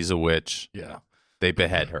charges. She's a witch. Yeah. They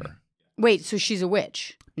behead her. Wait, so she's a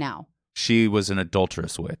witch now? She was an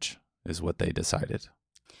adulterous witch, is what they decided.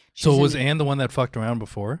 So was Anne the one that fucked around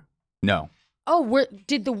before? No. Oh,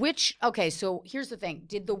 did the witch? Okay, so here's the thing: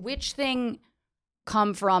 did the witch thing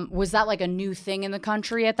come from? Was that like a new thing in the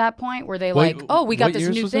country at that point? Were they like, oh, we got what this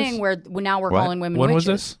years new was thing this? where now we're What? calling women When witches?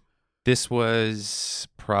 was this? This was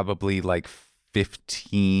probably like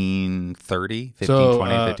 1530, 1520, So,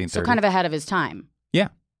 1530. So kind of ahead of his time. Yeah.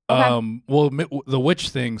 Okay. The witch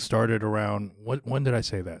thing started around when did I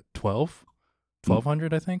say that?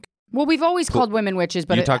 1200, I think. Well, we've always called women witches,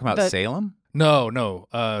 but you talking about Salem? No.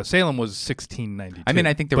 Salem was 1692. I mean,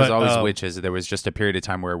 I think there was always witches. There was just a period of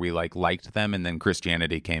time where we like liked them, and then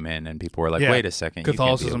Christianity came in, and people were like, "Wait a second,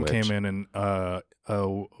 Catholicism you can't be a came witch." in,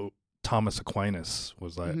 and Thomas Aquinas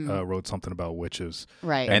was like wrote something about witches,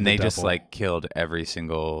 right? And the they just devil. like killed every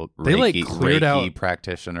single They, like, Reiki, cleared out-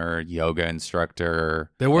 practitioner, yoga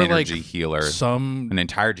instructor, There were energy like healer, some an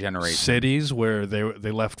entire generation. cities where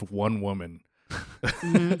they left one woman.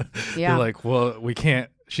 Yeah, They're like, well, we can't.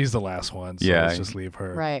 She's the last one, so Yeah. let's just leave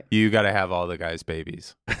her. right. You got to have all the guys'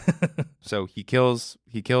 babies. So he kills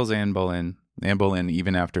Anne Boleyn. Anne Boleyn,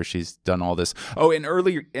 even after she's done all this. Oh,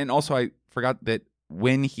 and also I forgot that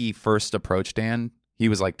when he first approached Anne, he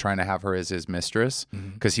was like trying to have her as his mistress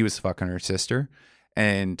because he was fucking her sister,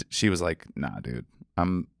 and she was like, "Nah, dude,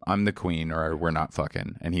 I'm the queen, or we're not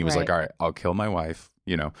fucking." And he was like, "All right, I'll kill my wife,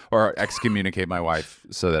 or excommunicate my wife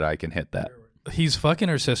so that I can hit that." He's fucking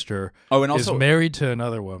her sister. Oh, and also is married to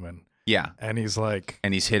another woman. Yeah, And he's like,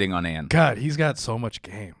 and he's hitting on Anne. God, he's got so much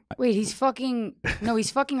game. Wait, he's fucking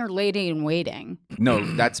her lady in waiting. No,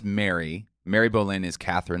 that's Mary. Mary Boleyn is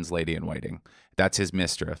Catherine's lady in waiting. That's his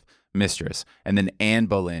mistress. And then Anne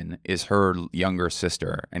Boleyn is her younger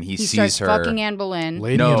sister, and he sees starts her. fucking Anne Boleyn.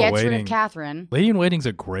 Lady in gets waiting. rid of Catherine. Lady in waiting's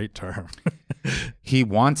a great term. He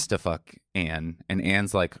wants to fuck Anne, and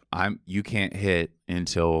Anne's like, you can't hit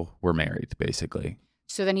until we're married, basically.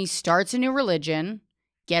 So then he starts a new religion,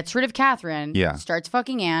 gets rid of Catherine. Yeah. Starts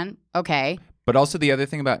fucking Anne. Okay. But also the other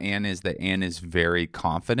thing about Anne is that Anne is very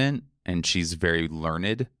confident, and she's very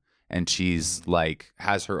learned, and she's like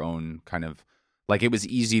has her own kind of like, it was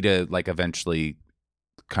easy to like eventually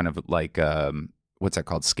kind of like what's that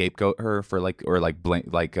called? Scapegoat her for like, or like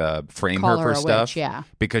frame Call her her for a stuff. witch, yeah.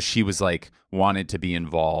 Because she was like wanted to be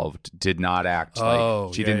involved, did not act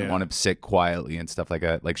like she didn't want to sit quietly and stuff like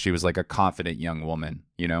that. Like she was like a confident young woman,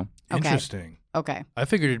 you know? Okay. Interesting. Okay. I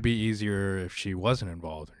figured it'd be easier if she wasn't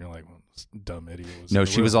involved. And you're like, well, this dumb idiot was. No,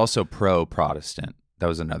 she was also pro-Protestant. That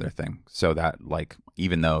was another thing. So that like,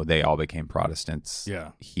 even though they all became Protestants,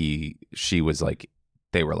 she was like,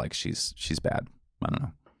 they were like, she's bad. I don't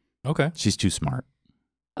know. Okay. She's too smart.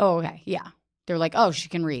 Oh, okay. Yeah. They're like, oh, she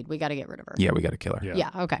can read. We got to get rid of her. Yeah, we got to kill her.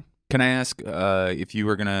 Yeah. Okay. Can I ask if you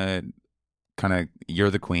were gonna you're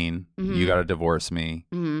the queen, you got to divorce me?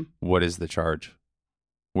 What is the charge?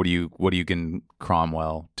 What do you can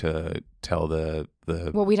Cromwell to tell the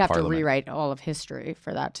Well, we'd have Parliament? to rewrite all of history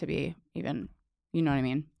for that to be even, you know what I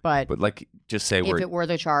mean? But like, just say if it were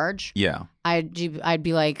the charge, I'd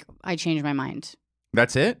be like, I changed my mind.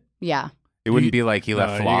 That's it. Yeah. It wouldn't be like he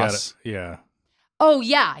left floss. Yeah. Oh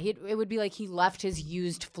yeah, it would be like he left his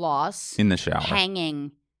used floss in the shower,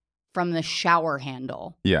 hanging from the shower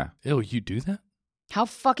handle. Yeah. Ew, you do that? How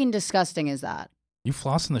fucking disgusting is that? You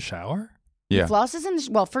floss in the shower? Yeah. He flosses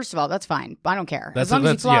in well, first of all, that's fine. I don't care. As long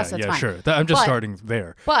as you floss, that's fine. Sure. I'm just starting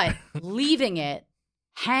there. But leaving it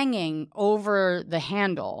hanging over the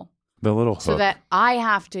handle, the little hook, so that I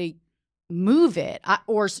have to move it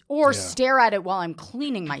or stare at it while I'm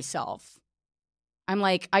cleaning myself. I'm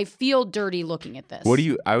like, I feel dirty looking at this.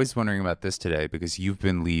 I was wondering about this today because you've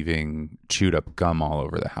been leaving chewed up gum all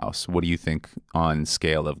over the house. What do you think on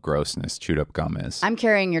scale of grossness chewed up gum is? I'm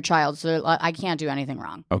carrying your child, so I can't do anything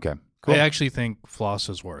wrong. Okay, cool. I actually think floss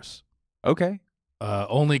is worse. Okay.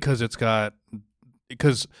 Only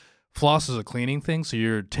because floss is a cleaning thing, so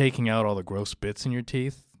you're taking out all the gross bits in your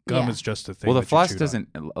teeth. Gum is just a thing. Well, the floss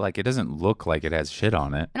doesn't look like it has shit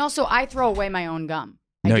on it. And also, I throw away my own gum.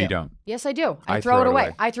 No, you don't. Yes, I do. I throw it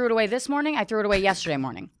away. I threw it away this morning. I threw it away yesterday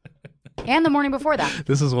morning. And the morning before that.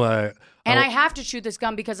 This is why. And I have to chew this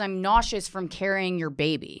gum because I'm nauseous from carrying your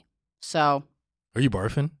baby. So. Are you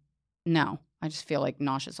barfing? No. I just feel like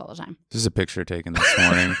nauseous all the time. This is a picture taken this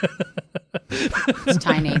morning. It's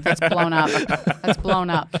tiny. It's blown up. It's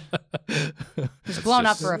blown up. It's blown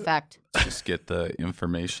up for effect. Let's just get the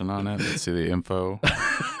information on it. Let's see the info.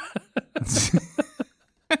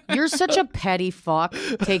 You're such a petty fuck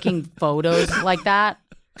taking photos like that.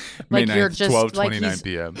 Like May 9th, you're just 12:29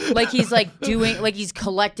 p.m. Like he's like doing like he's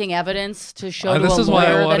collecting evidence to show to a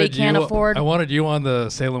lawyer that he can't afford. I wanted you on the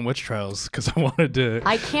Salem witch trials because I wanted to.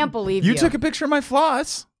 I can't believe you took a picture of my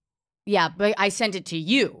floss. Yeah, but I sent it to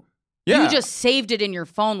you. Yeah. You just saved it in your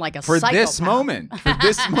phone like a for psychopath. this moment. For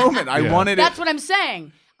this moment, I wanted it. That's what I'm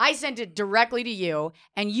saying. I sent it directly to you,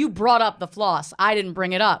 and you brought up the floss. I didn't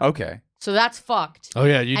bring it up. Okay. So that's fucked. Oh,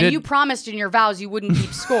 yeah, you did. And you promised in your vows you wouldn't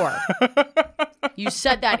keep score. You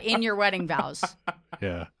said that in your wedding vows.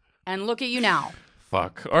 Yeah. And look at you now.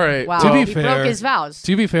 Fuck. All right. Wow. To be he fair, broke his vows.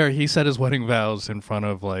 To be fair, he said his wedding vows in front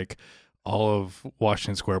of like all of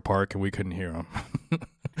Washington Square Park, and we couldn't hear him.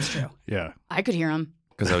 That's true. Yeah. I could hear him.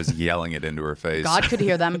 Because I was yelling it into her face. God could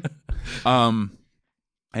hear them. And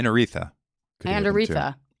Aretha. And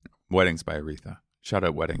Aretha. Weddings by Aretha. Shout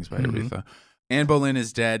out Weddings by Aretha. Anne Boleyn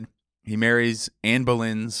is dead. He marries Anne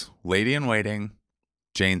Boleyn's lady in waiting,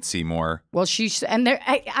 Jane Seymour. Well,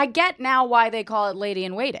 I get now why they call it lady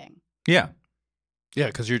in waiting. Yeah. Yeah,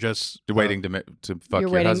 because you're just waiting to fuck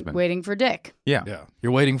your husband. Waiting for dick. Yeah. Yeah.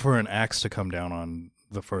 You're waiting for an axe to come down on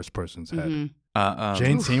the first person's head.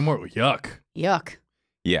 Jane Oof. Seymour, yuck. Yuck.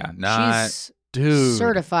 Yeah, not She's dude.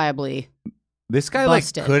 certifiably this guy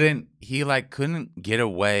busted. couldn't get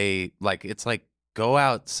away. Like it's like go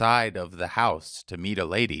outside of the house to meet a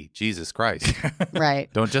lady. Jesus Christ. Right.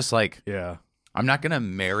 Don't just like Yeah. I'm not gonna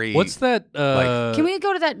marry. What's that? Can we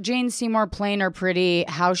go to that Jane Seymour Plain or Pretty?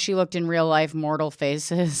 How she looked in real life, mortal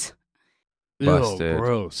faces. Busted. Ew,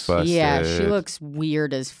 gross. Busted. Yeah, she looks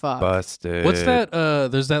weird as fuck. Busted. What's that?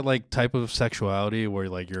 There's that like type of sexuality where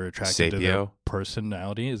like you're attracted to their Sapio?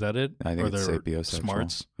 personality. Is that it? I think or it's their sapiosexual.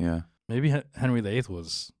 smarts. Yeah. Maybe Henry VIII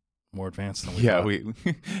was more advanced than we Yeah,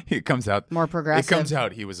 thought. it comes out More progressive. It comes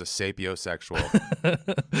out he was a sapiosexual.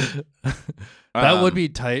 That would be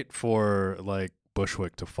tight for like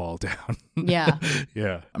Bushwick to fall down. Yeah.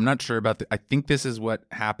 Yeah. I'm not sure about I think this is what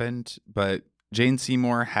happened, but Jane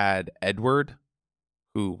Seymour had Edward,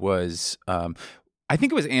 who was I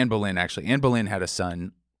think it was Anne Boleyn actually. Anne Boleyn had a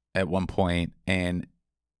son at one point and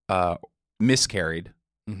miscarried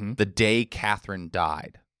the day Catherine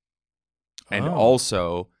died. And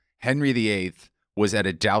also Henry VIII was at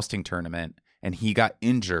a jousting tournament and he got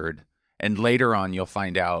injured. And later on, you'll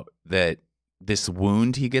find out that this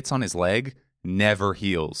wound he gets on his leg never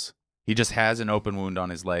heals. He just has an open wound on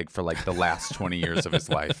his leg for like the last 20 years of his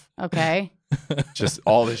life. Okay. Just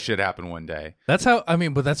all this shit happened one day. That's how, I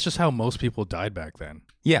mean, but that's just how most people died back then.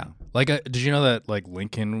 Yeah. Like, did you know that like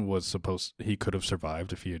Lincoln was he could have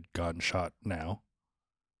survived if he had gotten shot now?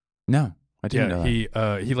 No, I didn't know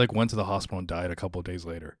that. He like went to the hospital and died a couple of days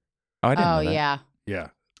later. Oh, I didn't know that. Yeah. Yeah.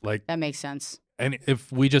 Like, that makes sense. And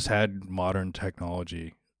if we just had modern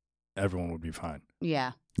technology, everyone would be fine.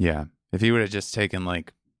 Yeah. Yeah. If he would have just taken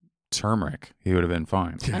like turmeric, he would have been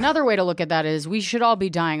fine. Another way to look at that is we should all be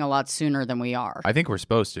dying a lot sooner than we are. I think we're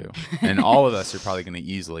supposed to. And all of us are probably going to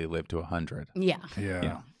easily live to 100. Yeah.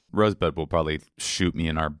 Yeah. Rosebud will probably shoot me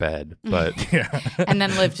in our bed, but and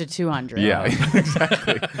then live to 200. Yeah,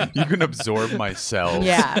 exactly. You can absorb my cells.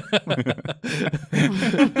 Yeah.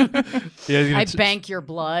 I bank your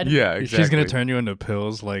blood. Yeah, exactly. She's gonna turn you into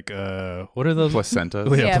pills like what are those?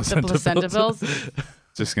 Placentas. Yeah, the placenta pills.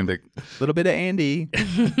 Just gonna be a little bit of Andy.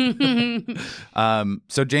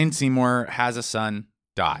 So Jane Seymour has a son,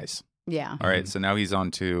 dies. Yeah. All right. So now he's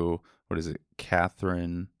on to what is it?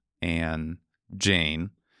 Catherine and Jane.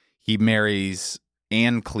 He marries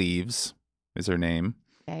Anne Cleves, is her name.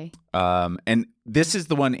 Okay. And this is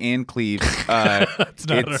the one, Anne Cleves. That's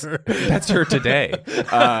not her. That's her today.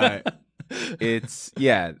 It's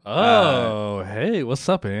yeah. Oh, hey, what's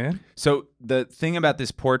up, Anne? So the thing about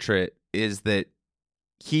this portrait is that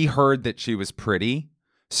he heard that she was pretty,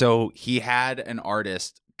 so he had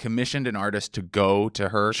commissioned an artist to go to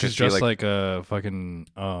her. She's just like a fucking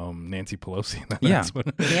Nancy Pelosi. Yeah.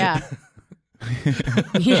 Yeah.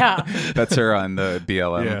 Yeah. That's her on the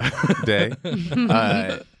BLM day.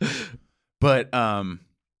 But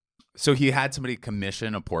so he had somebody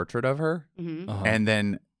commission a portrait of her, and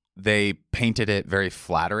then they painted it very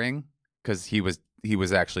flattering because he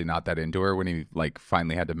was actually not that into her when he like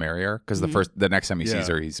finally had to marry her because the next time he sees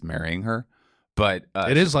her, he's marrying her. But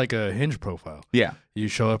it is like a Hinge profile. Yeah. You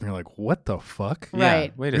show up and you're like, what the fuck? Right.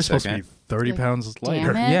 Yeah, wait you're a second. supposed to be 30 pounds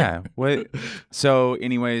lighter. Yeah. What? So,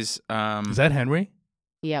 anyways, is that Henry?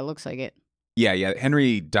 Yeah, it looks like it. Yeah.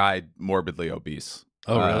 Henry died morbidly obese.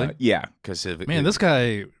 Oh, really? Yeah, because this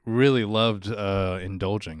guy really loved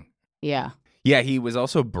indulging. Yeah. Yeah, he was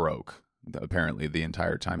also broke. Apparently, the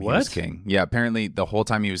entire time he was king. Yeah, apparently the whole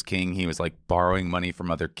time he was king, he was like borrowing money from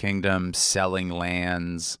other kingdoms, selling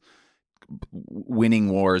lands, winning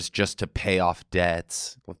wars just to pay off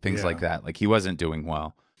debts, things like that. Like he wasn't doing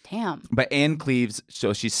well. Damn. But Anne Cleves,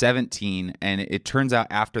 so she's 17, and it turns out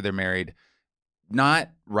after they're married,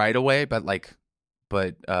 not right away, but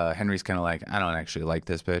Henry's kind of like, I don't actually like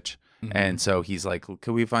this bitch. Mm-hmm. And so he's like,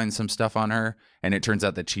 could we find some stuff on her? And it turns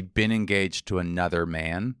out that she'd been engaged to another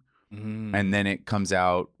man. Mm. And then it comes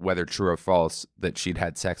out, whether true or false, that she'd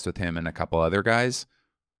had sex with him and a couple other guys.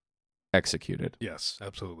 Executed. Yes,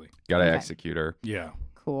 absolutely. Gotta execute her. Yeah.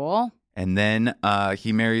 Cool. And then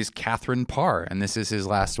he marries Catherine Parr, and this is his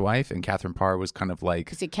last wife. And Catherine Parr was kind of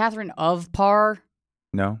like... Is it Catherine of Parr?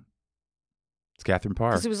 No. It's Catherine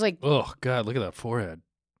Parr. Because it was like... Oh, God, look at that forehead.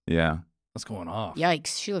 Yeah. What's going off?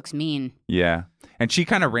 Yikes, she looks mean. Yeah. And she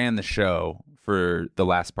kind of ran the show for the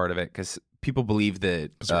last part of it, because people believe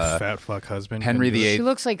that... her fat fuck husband. Henry VIII... She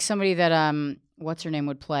looks like somebody that... What's her name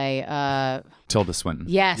would play? Tilda Swinton.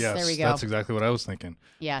 Yes, there we go. That's exactly what I was thinking.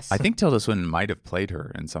 Yes. I think Tilda Swinton might have played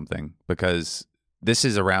her in something because this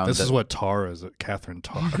is around... This is what Tar is, Catherine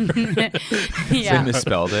Tar. Yeah. They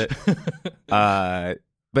misspelled it.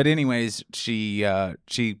 But anyways, she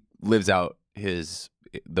lives out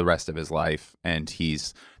the rest of his life, and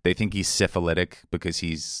they think he's syphilitic because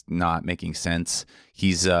he's not making sense.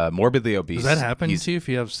 He's morbidly obese. Does that happen to you if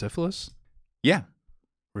you have syphilis? Yeah.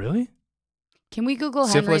 Really? Can we Google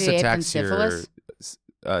Henry VIII and syphilis?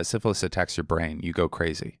 Syphilis attacks your brain. You go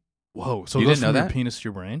crazy. Whoa. So it goes from your penis to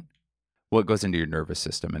your brain? Well, it goes into your nervous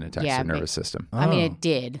system and attacks your nervous system. I mean, it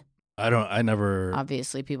did. I never...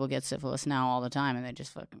 Obviously, people get syphilis now all the time, and they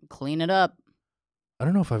just fucking clean it up. I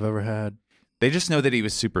don't know if I've ever had... They just know that he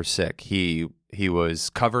was super sick. He was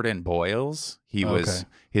covered in boils. Was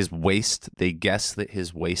his waist. They guessed that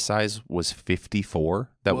his waist size was 54.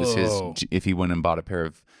 That was his. If he went and bought a pair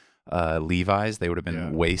of Levi's, they would have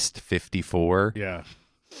been waist 54. Yeah.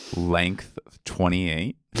 Length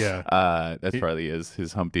 28. Yeah. That's probably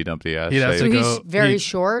his Humpty Dumpty ass. So he's very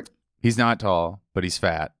short. He's not tall, but he's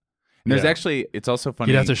fat. And there's actually, it's also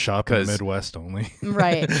funny. He'd have to shop in the Midwest only.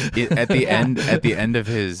 Right. At the end of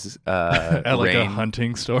his at like reign, a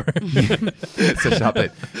hunting store. It's a shop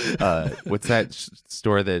that, what's that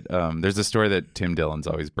store that, there's a store that Tim Dillon's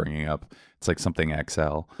always bringing up. It's like something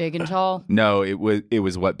XL. Big and Tall? No, it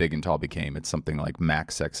was what Big and Tall became. It's something like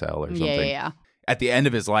Max XL or something. Yeah. at the end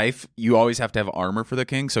of his life, you always have to have armor for the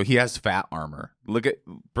king. So he has fat armor.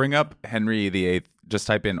 Bring up Henry VIII. Just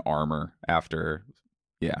type in armor after.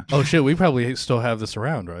 Yeah. Oh shit, we probably still have this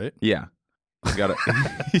around, right? Yeah. He's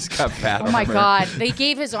got fat armor. Oh my God. They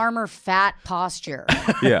gave his armor fat posture.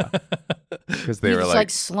 Yeah. Because they were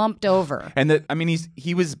like slumped over. And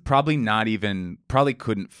he was probably probably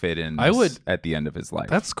couldn't fit in at the end of his life.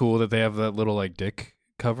 That's cool that they have that little like dick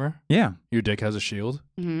cover. Yeah. Your dick has a shield.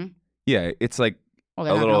 Mm-hmm. Yeah, it's like they're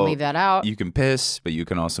not gonna leave that out. You can piss, but you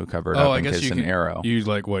can also cover it up in case an arrow. You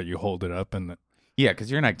like what? You hold it up and yeah,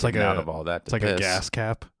 because you're not getting out of all that. It's like a gas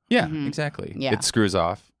cap. Yeah, exactly. Yeah. It screws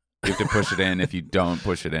off. You have to push it in. If you don't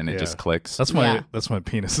push it in, it just clicks. That's my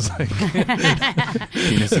penis is like.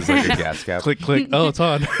 Penis is like a gas cap. Click, click. Oh, it's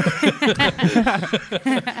on.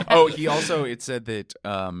 It said that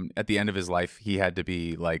at the end of his life, he had to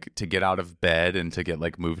be like, to get out of bed and to get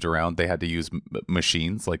like moved around, they had to use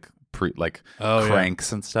machines like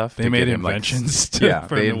cranks and stuff. They made inventions.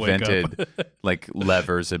 They invented like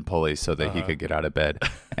levers and pulleys so that he could get out of bed.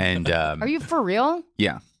 And are you for real?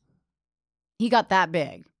 Yeah. He got that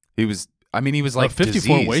big. He was like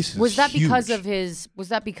 54 waist. Was that because of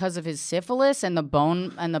his syphilis and the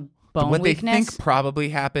bone what weakness? They think probably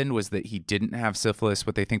happened was that he didn't have syphilis.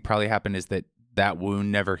 What they think probably happened is that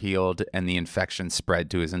wound never healed and the infection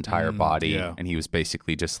spread to his entire body. And he was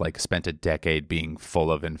basically just like spent a decade being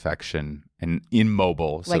full of infection and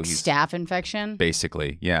immobile. Like staph infection?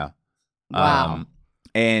 Basically, yeah. Wow.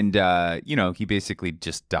 He basically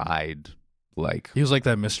just died. Like he was like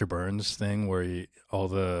that Mr. Burns thing where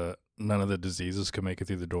none of the diseases could make it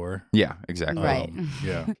through the door. Yeah, exactly. Right.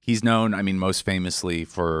 Yeah. He's known, most famously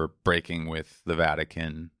for breaking with the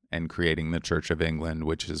Vatican and creating the Church of England,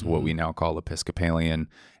 which is what we now call Episcopalian,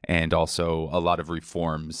 and also a lot of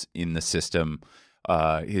reforms in the system.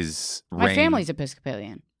 My family's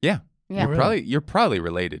Episcopalian. Yeah. Yeah. You're probably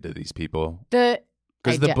related to these people.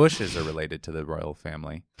 Because the Bushes are related to the royal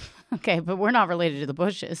family. Okay, but we're not related to the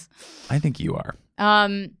Bushes. I think you are.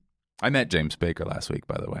 I met James Baker last week,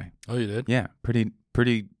 by the way. Oh, you did? Yeah, pretty.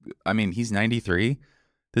 He's 93.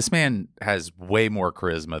 This man has way more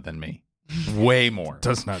charisma than me. Way more.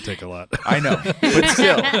 Does not take a lot. I know, but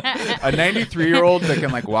still, a 93-year-old that can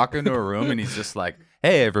like walk into a room and he's just like,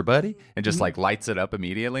 "Hey, everybody," and just like lights it up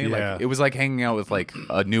immediately. Yeah. Like it was like hanging out with like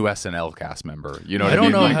a new SNL cast member. You know what I I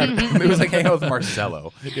mean? don't know It was like hanging out with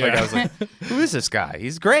Marcello. Yeah. Like I was like, "Who is this guy?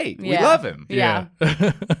 He's great. Yeah. We love him." Yeah.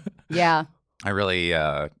 Yeah. I really,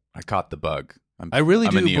 I caught the bug. I really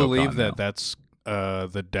I'm a do neocon believe now. that's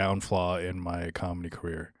the downfall in my comedy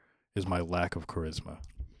career is my lack of charisma.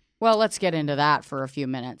 Well, let's get into that for a few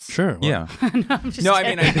minutes. Sure. Well, Yeah. I'm just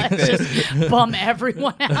kidding. I think Let's just bum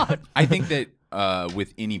everyone out. I think that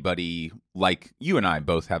with anybody, like you and I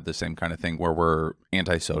both have the same kind of thing where we're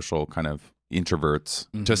antisocial kind of introverts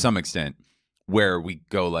to some extent, where we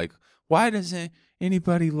go like, why doesn't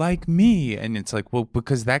anybody like me? And it's like, well,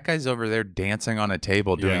 because that guy's over there dancing on a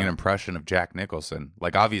table doing an impression of Jack Nicholson.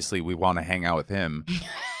 Like, obviously, we want to hang out with him.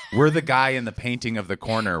 We're the guy in the painting of the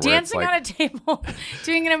corner where Dancing it's like, on a table,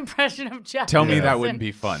 doing an impression of Jack tell me Nicholson. that wouldn't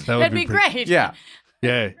be fun. That'd be great. Yeah.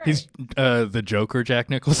 Yeah, he's the Joker, Jack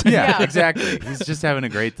Nicholson. Yeah, exactly. He's just having a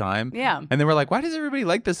great time. Yeah. And then we're like, why does everybody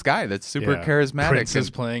like this guy that's super charismatic? Prince is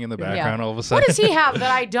playing in the background all of a sudden. What does he have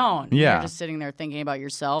that I don't? Yeah. You're just sitting there thinking about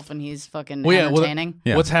yourself and he's fucking entertaining.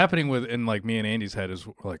 Yeah. What's happening in like me and Andy's head is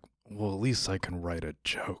like, well, at least I can write a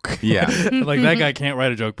joke. Yeah. Like that guy can't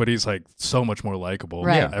write a joke, but he's like so much more likable.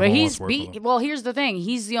 Right. Yeah. But here's the thing.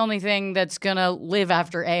 He's the only thing that's going to live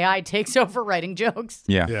after AI takes over writing jokes.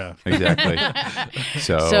 Yeah. Yeah. Exactly.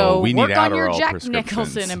 So we need work on Adderall your Jack prescriptions.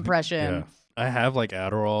 Nicholson impression. Yeah. I have like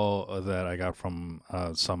Adderall that I got from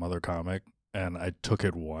some other comic, and I took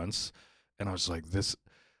it once, and I was like,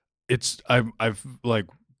 I've like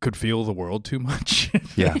could feel the world too much.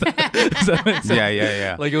 Yeah. Does that make sense?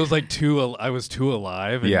 Yeah. Like it was like I was too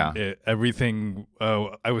alive. And Yeah. Everything.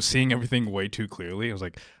 I was seeing everything way too clearly. I was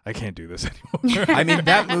like, I can't do this anymore. I mean,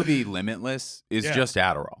 that movie Limitless is Yeah. just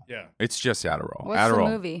Adderall. Yeah. It's just Adderall. What's Adderall.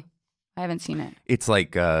 the movie? I haven't seen it. It's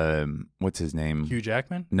like what's his name? Hugh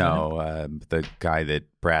Jackman? No, the guy that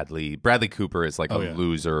Bradley Cooper is like a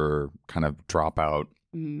loser kind of dropout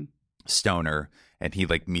stoner, and he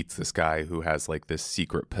like meets this guy who has like this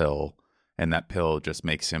secret pill, and that pill just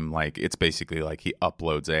makes him like, it's basically like he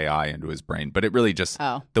uploads AI into his brain, but it really just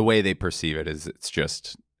the way they perceive it is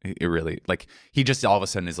it really like he just all of a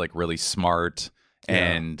sudden is like really smart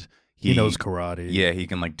and he knows karate. Yeah, he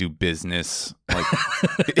can like do business. Like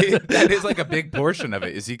that is like a big portion of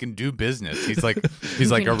it is he can do business. He's like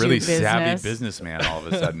a really savvy businessman all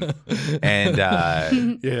of a sudden. And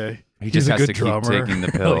yeah, He just has good to drummer. keep taking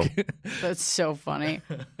the pill. That's so funny.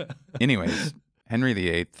 Anyways, Henry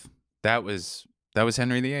VIII. That was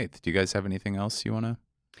Henry VIII. Do you guys have anything else you want to?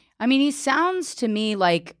 I mean, he sounds to me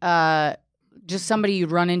like just somebody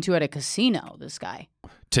you'd run into at a casino, this guy.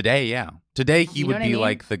 Today, yeah. Today, he would be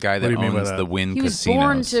like the guy that owns the Wynn He was casinos.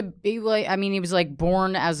 born to be like, I mean, he was like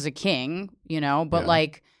born as a king, but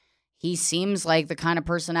like he seems like the kind of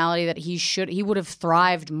personality that he would have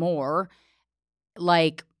thrived more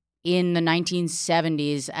like in the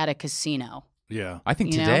 1970s at a casino. Yeah. I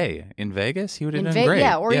think today in Vegas, he would have done great.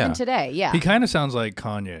 Yeah, or even today, yeah. He kind of sounds like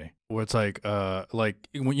Kanye, where it's like when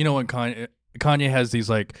Kanye has these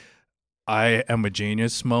like I am a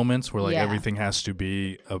genius moments where like everything has to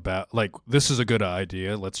be about like this is a good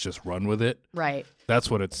idea, let's just run with it. Right. That's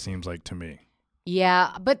what it seems like to me.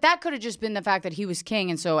 Yeah, but that could have just been the fact that he was king,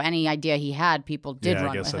 and so any idea he had, people did run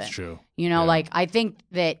with it. I guess that's true. Like I think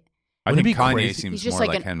that I think Kanye seems he's just more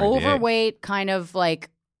like an Henry overweight kind of like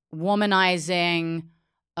womanizing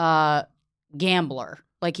gambler.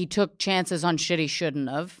 Like he took chances on shit he shouldn't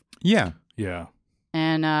have. Yeah. Yeah.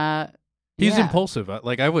 And he's impulsive.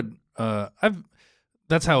 Like I would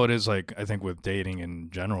that's how it is, like I think with dating in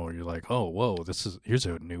general. You're like, oh, whoa, here's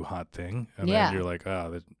a new hot thing. And then you're like,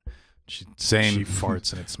 she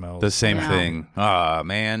farts and it smells. The same thing. Ah,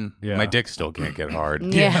 man. Yeah. My dick still can't get hard.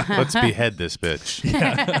 Yeah. Let's behead this bitch.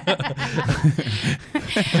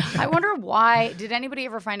 I wonder why. Did anybody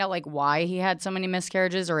ever find out like why he had so many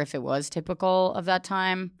miscarriages, or if it was typical of that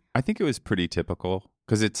time? I think it was pretty typical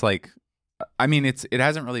because it's like, I mean, it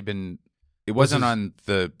hasn't really been. It wasn't on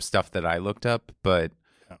the stuff that I looked up, but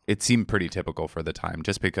it seemed pretty typical for the time.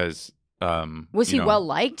 Just because. Was he well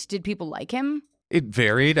liked? Did people like him? It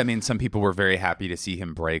varied. I mean, some people were very happy to see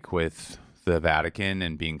him break with the Vatican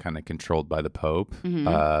and being kind of controlled by the Pope. Mm-hmm.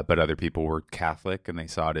 But other people were Catholic and they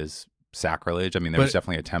saw it as sacrilege. I mean, there was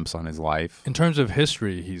definitely attempts on his life. In terms of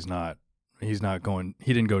history, he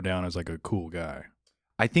didn't go down as like a cool guy.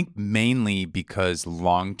 I think mainly because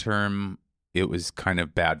long term, it was kind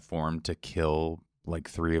of bad form to kill like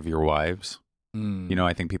 3 of your wives.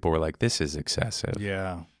 I think people were like, this is excessive.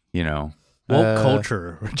 Yeah. Woke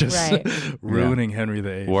culture just ruining Henry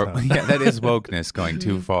VIII. Yeah, that is wokeness going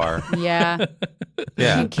too far. Yeah.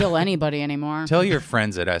 Yeah. Can't kill anybody anymore. Tell your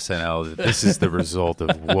friends at SNL that this is the result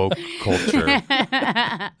of woke culture.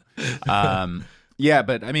 Yeah,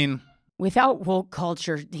 but I mean, without woke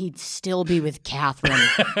culture, he'd still be with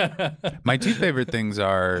Catherine. My 2 favorite things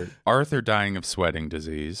are Arthur dying of sweating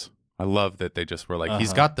disease. I love that they just were like,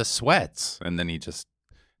 he's got the sweats. And then it's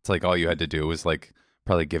like all you had to do was like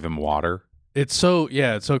probably give him water. It's so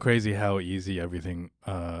crazy how easy everything,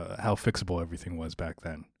 how fixable everything was back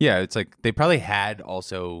then. Yeah, it's like they probably had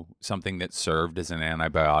also something that served as an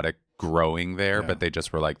antibiotic growing there, but they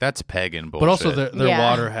just were like, that's pagan bullshit. But also their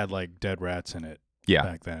water had like dead rats in it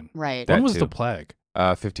back then. Right. When was the plague?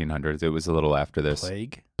 1500s. It was a little after this.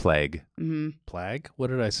 Plague. Mm-hmm. Plague? What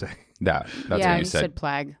did I say? That's what you said.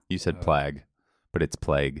 Plague. You said plague, but it's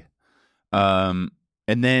plague. And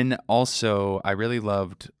then also, I really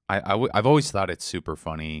loved. I've always thought it's super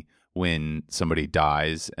funny when somebody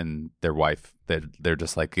dies and their wife, they're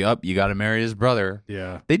just like, "Yup, you got to marry his brother."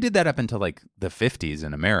 Yeah, they did that up until like the 50s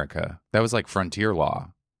in America. That was like frontier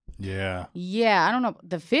law. Yeah. Yeah, I don't know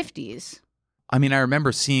the 50s. I mean, I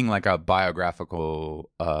remember seeing like a biographical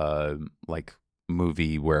like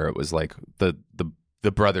movie where it was like the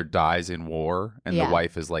brother dies in war and the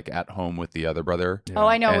wife is like at home with the other brother. Yeah. Oh,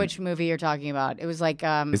 I know which movie you're talking about. It was like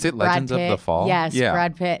is it Legends of the Fall? Yes, yeah.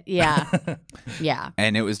 Brad Pitt. Yeah. Yeah.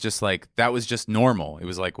 And it was just like that was just normal. It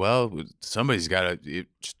was like, well, somebody's got to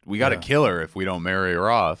we got to kill her if we don't marry her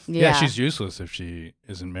off. Yeah, she's useless if she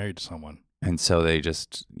isn't married to someone. And so they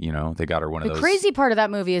just, they got her one of those. The crazy part of that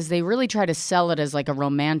movie is they really try to sell it as like a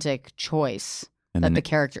romantic choice that the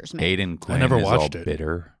characters make. Aidan Quinn I never is watched all it.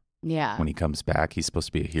 bitter. Yeah. When he comes back, he's supposed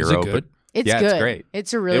to be a hero. Is it good? But it's good. It's great.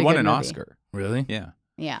 It's a really good movie. It won an movie. Oscar. Really? Yeah.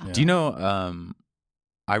 Yeah. Do you know,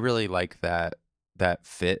 I really like that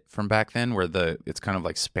fit from back then where it's kind of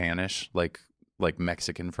like Spanish, like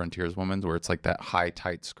Mexican frontierswoman, where it's like that high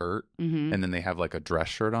tight skirt and then they have like a dress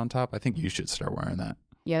shirt on top. I think you should start wearing that.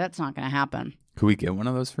 Yeah, that's not going to happen. Could we get one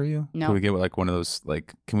of those for you? No. Could we get like one of those,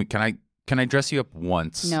 like, can I dress you up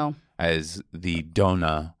once? No. As the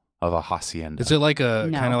dona of a hacienda? Is it like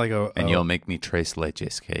kind of like a... And you'll make me tres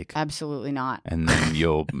leches cake. Absolutely not. And then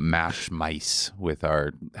you'll mash mice with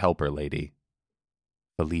our helper lady,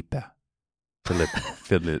 Filipina. You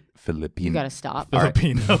got to stop.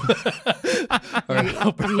 Filipino.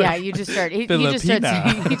 Yeah, you just start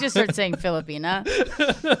saying Filipina.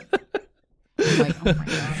 I'm like, oh my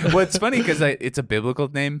God. Well, it's funny because it's a biblical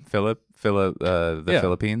name, the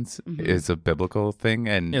Philippines is a biblical thing,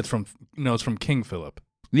 and it's from King Philip.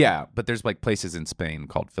 Yeah, but there's like places in Spain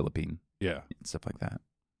called Philippine. Yeah, stuff like that.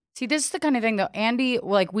 See, this is the kind of thing, though. Andy,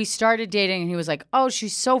 like, we started dating, and he was like, "Oh,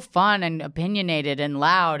 she's so fun and opinionated and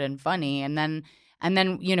loud and funny." And then,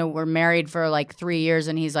 we're married for like 3 years,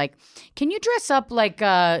 and he's like, "Can you dress up like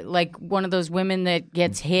one of those women that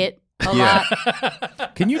gets hit a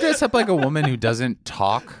lot? Can you dress up like a woman who doesn't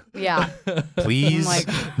talk? Yeah, please."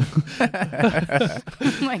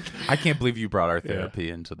 I'm like, I can't believe you brought our therapy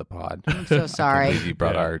into the pod. I'm so sorry. I can't believe you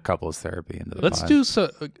brought our couples therapy into the pod. Let's do so.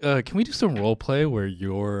 Can we do some role play where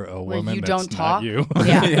you're a woman you that's don't talk? not you?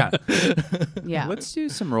 Yeah. Let's do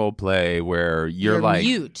some role play where you're like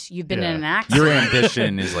mute. You've been in an accident. Your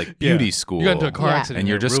ambition is like beauty school. You got into a car accident, and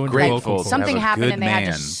you're just grateful. Something happened, and they man.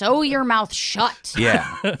 had to sew your mouth shut.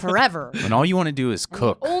 Yeah, forever. And all you want to do is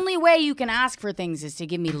cook. The only way you can ask for things is to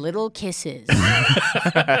give me little kisses.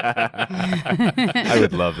 I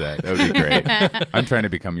would love that. That would be great. I'm trying to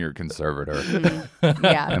become your conservator.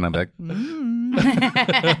 Yeah. And I'm like,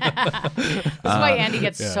 This is why Andy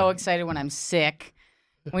gets so excited when I'm sick.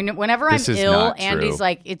 Whenever I'm ill, Andy's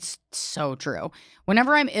like, it's so true.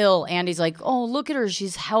 Whenever I'm ill, Andy's like, oh, look at her.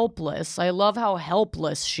 She's helpless. I love how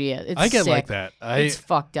helpless she is. I get sick. like that. It's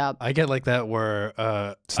fucked up. I get like that where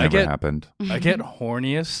it's never happened. I get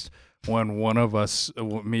horniest when one of us,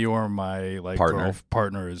 me or my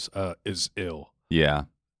partner is ill. Yeah.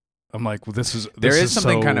 I'm like, well, there is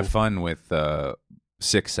something kind of fun with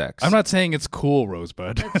sick sex. I'm not saying it's cool,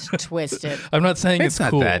 Rosebud. It's twisted. I'm not saying it's not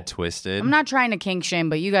cool. that twisted. I'm not trying to kink shame,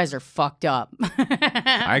 but you guys are fucked up.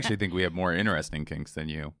 I actually think we have more interesting kinks than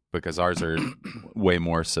you because ours are way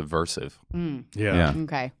more subversive. Yeah.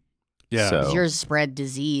 Okay. Yeah. So, yours spread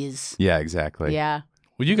disease. Yeah, exactly. Yeah.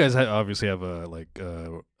 Well, you guys obviously have a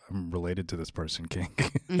I'm related to this person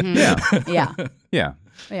kink. Mm-hmm. Yeah. Yeah.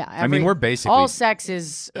 I mean, we're basically all sex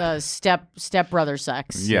is step brother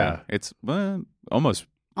sex. Yeah, it's almost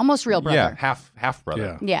real brother. Yeah, half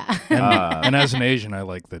brother. Yeah. And as an Asian, I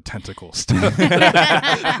like the tentacle stuff.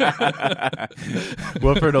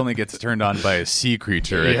 Wilfred only gets turned on by a sea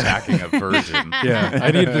creature attacking a virgin. Yeah,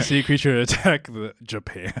 I need the sea creature to attack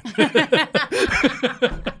Japan.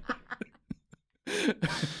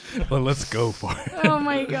 Well, let's go for it. Oh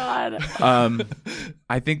my god.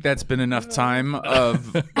 I think that's been enough time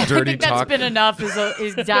of dirty I think talk. That's been enough is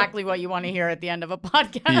exactly what you want to hear at the end of a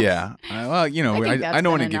podcast. Yeah. Well, I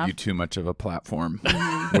don't want to give you too much of a platform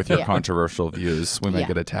with your controversial views. We might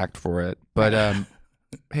get attacked for it. But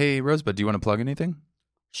hey, Rosebud, do you want to plug anything?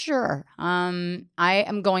 Sure. I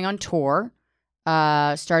am going on tour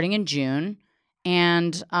starting in June,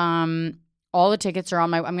 and all the tickets are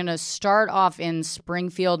on I'm going to start off in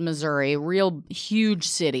Springfield, Missouri, real huge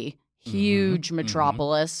city, huge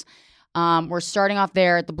metropolis. We're starting off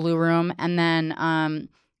there at the Blue Room, and then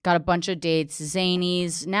got a bunch of dates: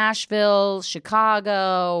 Zanies, Nashville,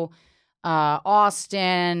 Chicago,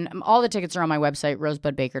 Austin. All the tickets are on my website,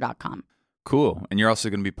 rosebudbaker.com. Cool. And you're also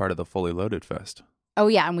going to be part of the Fully Loaded Fest. Oh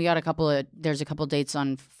yeah, and we got there's a couple dates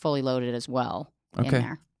on Fully Loaded as well in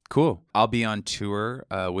there. Cool. I'll be on tour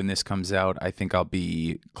when this comes out. I think I'll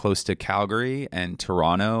be close to Calgary and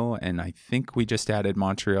Toronto, and I think we just added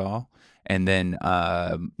Montreal. And then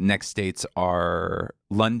next dates are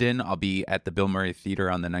London. I'll be at the Bill Murray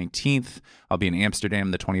Theater on the 19th. I'll be in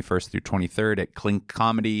Amsterdam the 21st through 23rd at Clink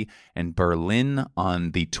Comedy, and Berlin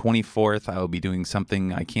on the 24th. I will be doing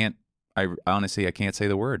something I honestly can't say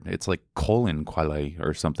the word. It's like Kohlenquelle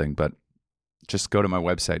or something, but just go to my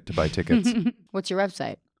website to buy tickets. What's your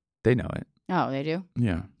website? They know it. Oh, they do?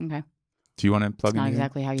 Yeah. Okay. Do you want to plug It's not anything?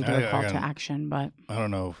 exactly how you do a call to action, but I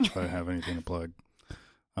don't know if I have anything to plug.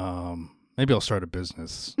 Maybe I'll start a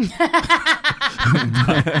business by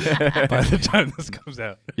the time this comes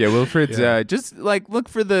out. Yeah, Wilfred's just like look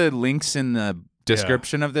for the links in the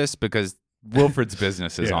description of this because Wilfred's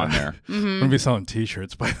business is on there. I'm gonna be selling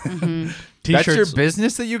T-shirts by then. T-shirts. That's your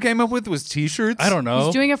business that you came up with was T-shirts? I don't know.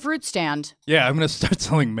 He's doing a fruit stand. Yeah, I'm gonna start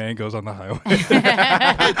selling mangoes on the highway.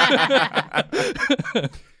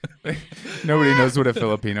 Nobody knows what a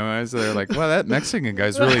Filipino is. So they're like, well, that Mexican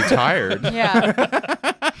guy's really tired. Yeah.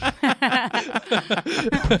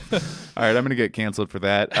 All right, I'm gonna get canceled for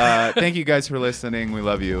that. Thank you guys for listening. We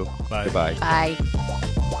love you. Bye. Goodbye.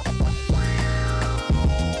 Bye.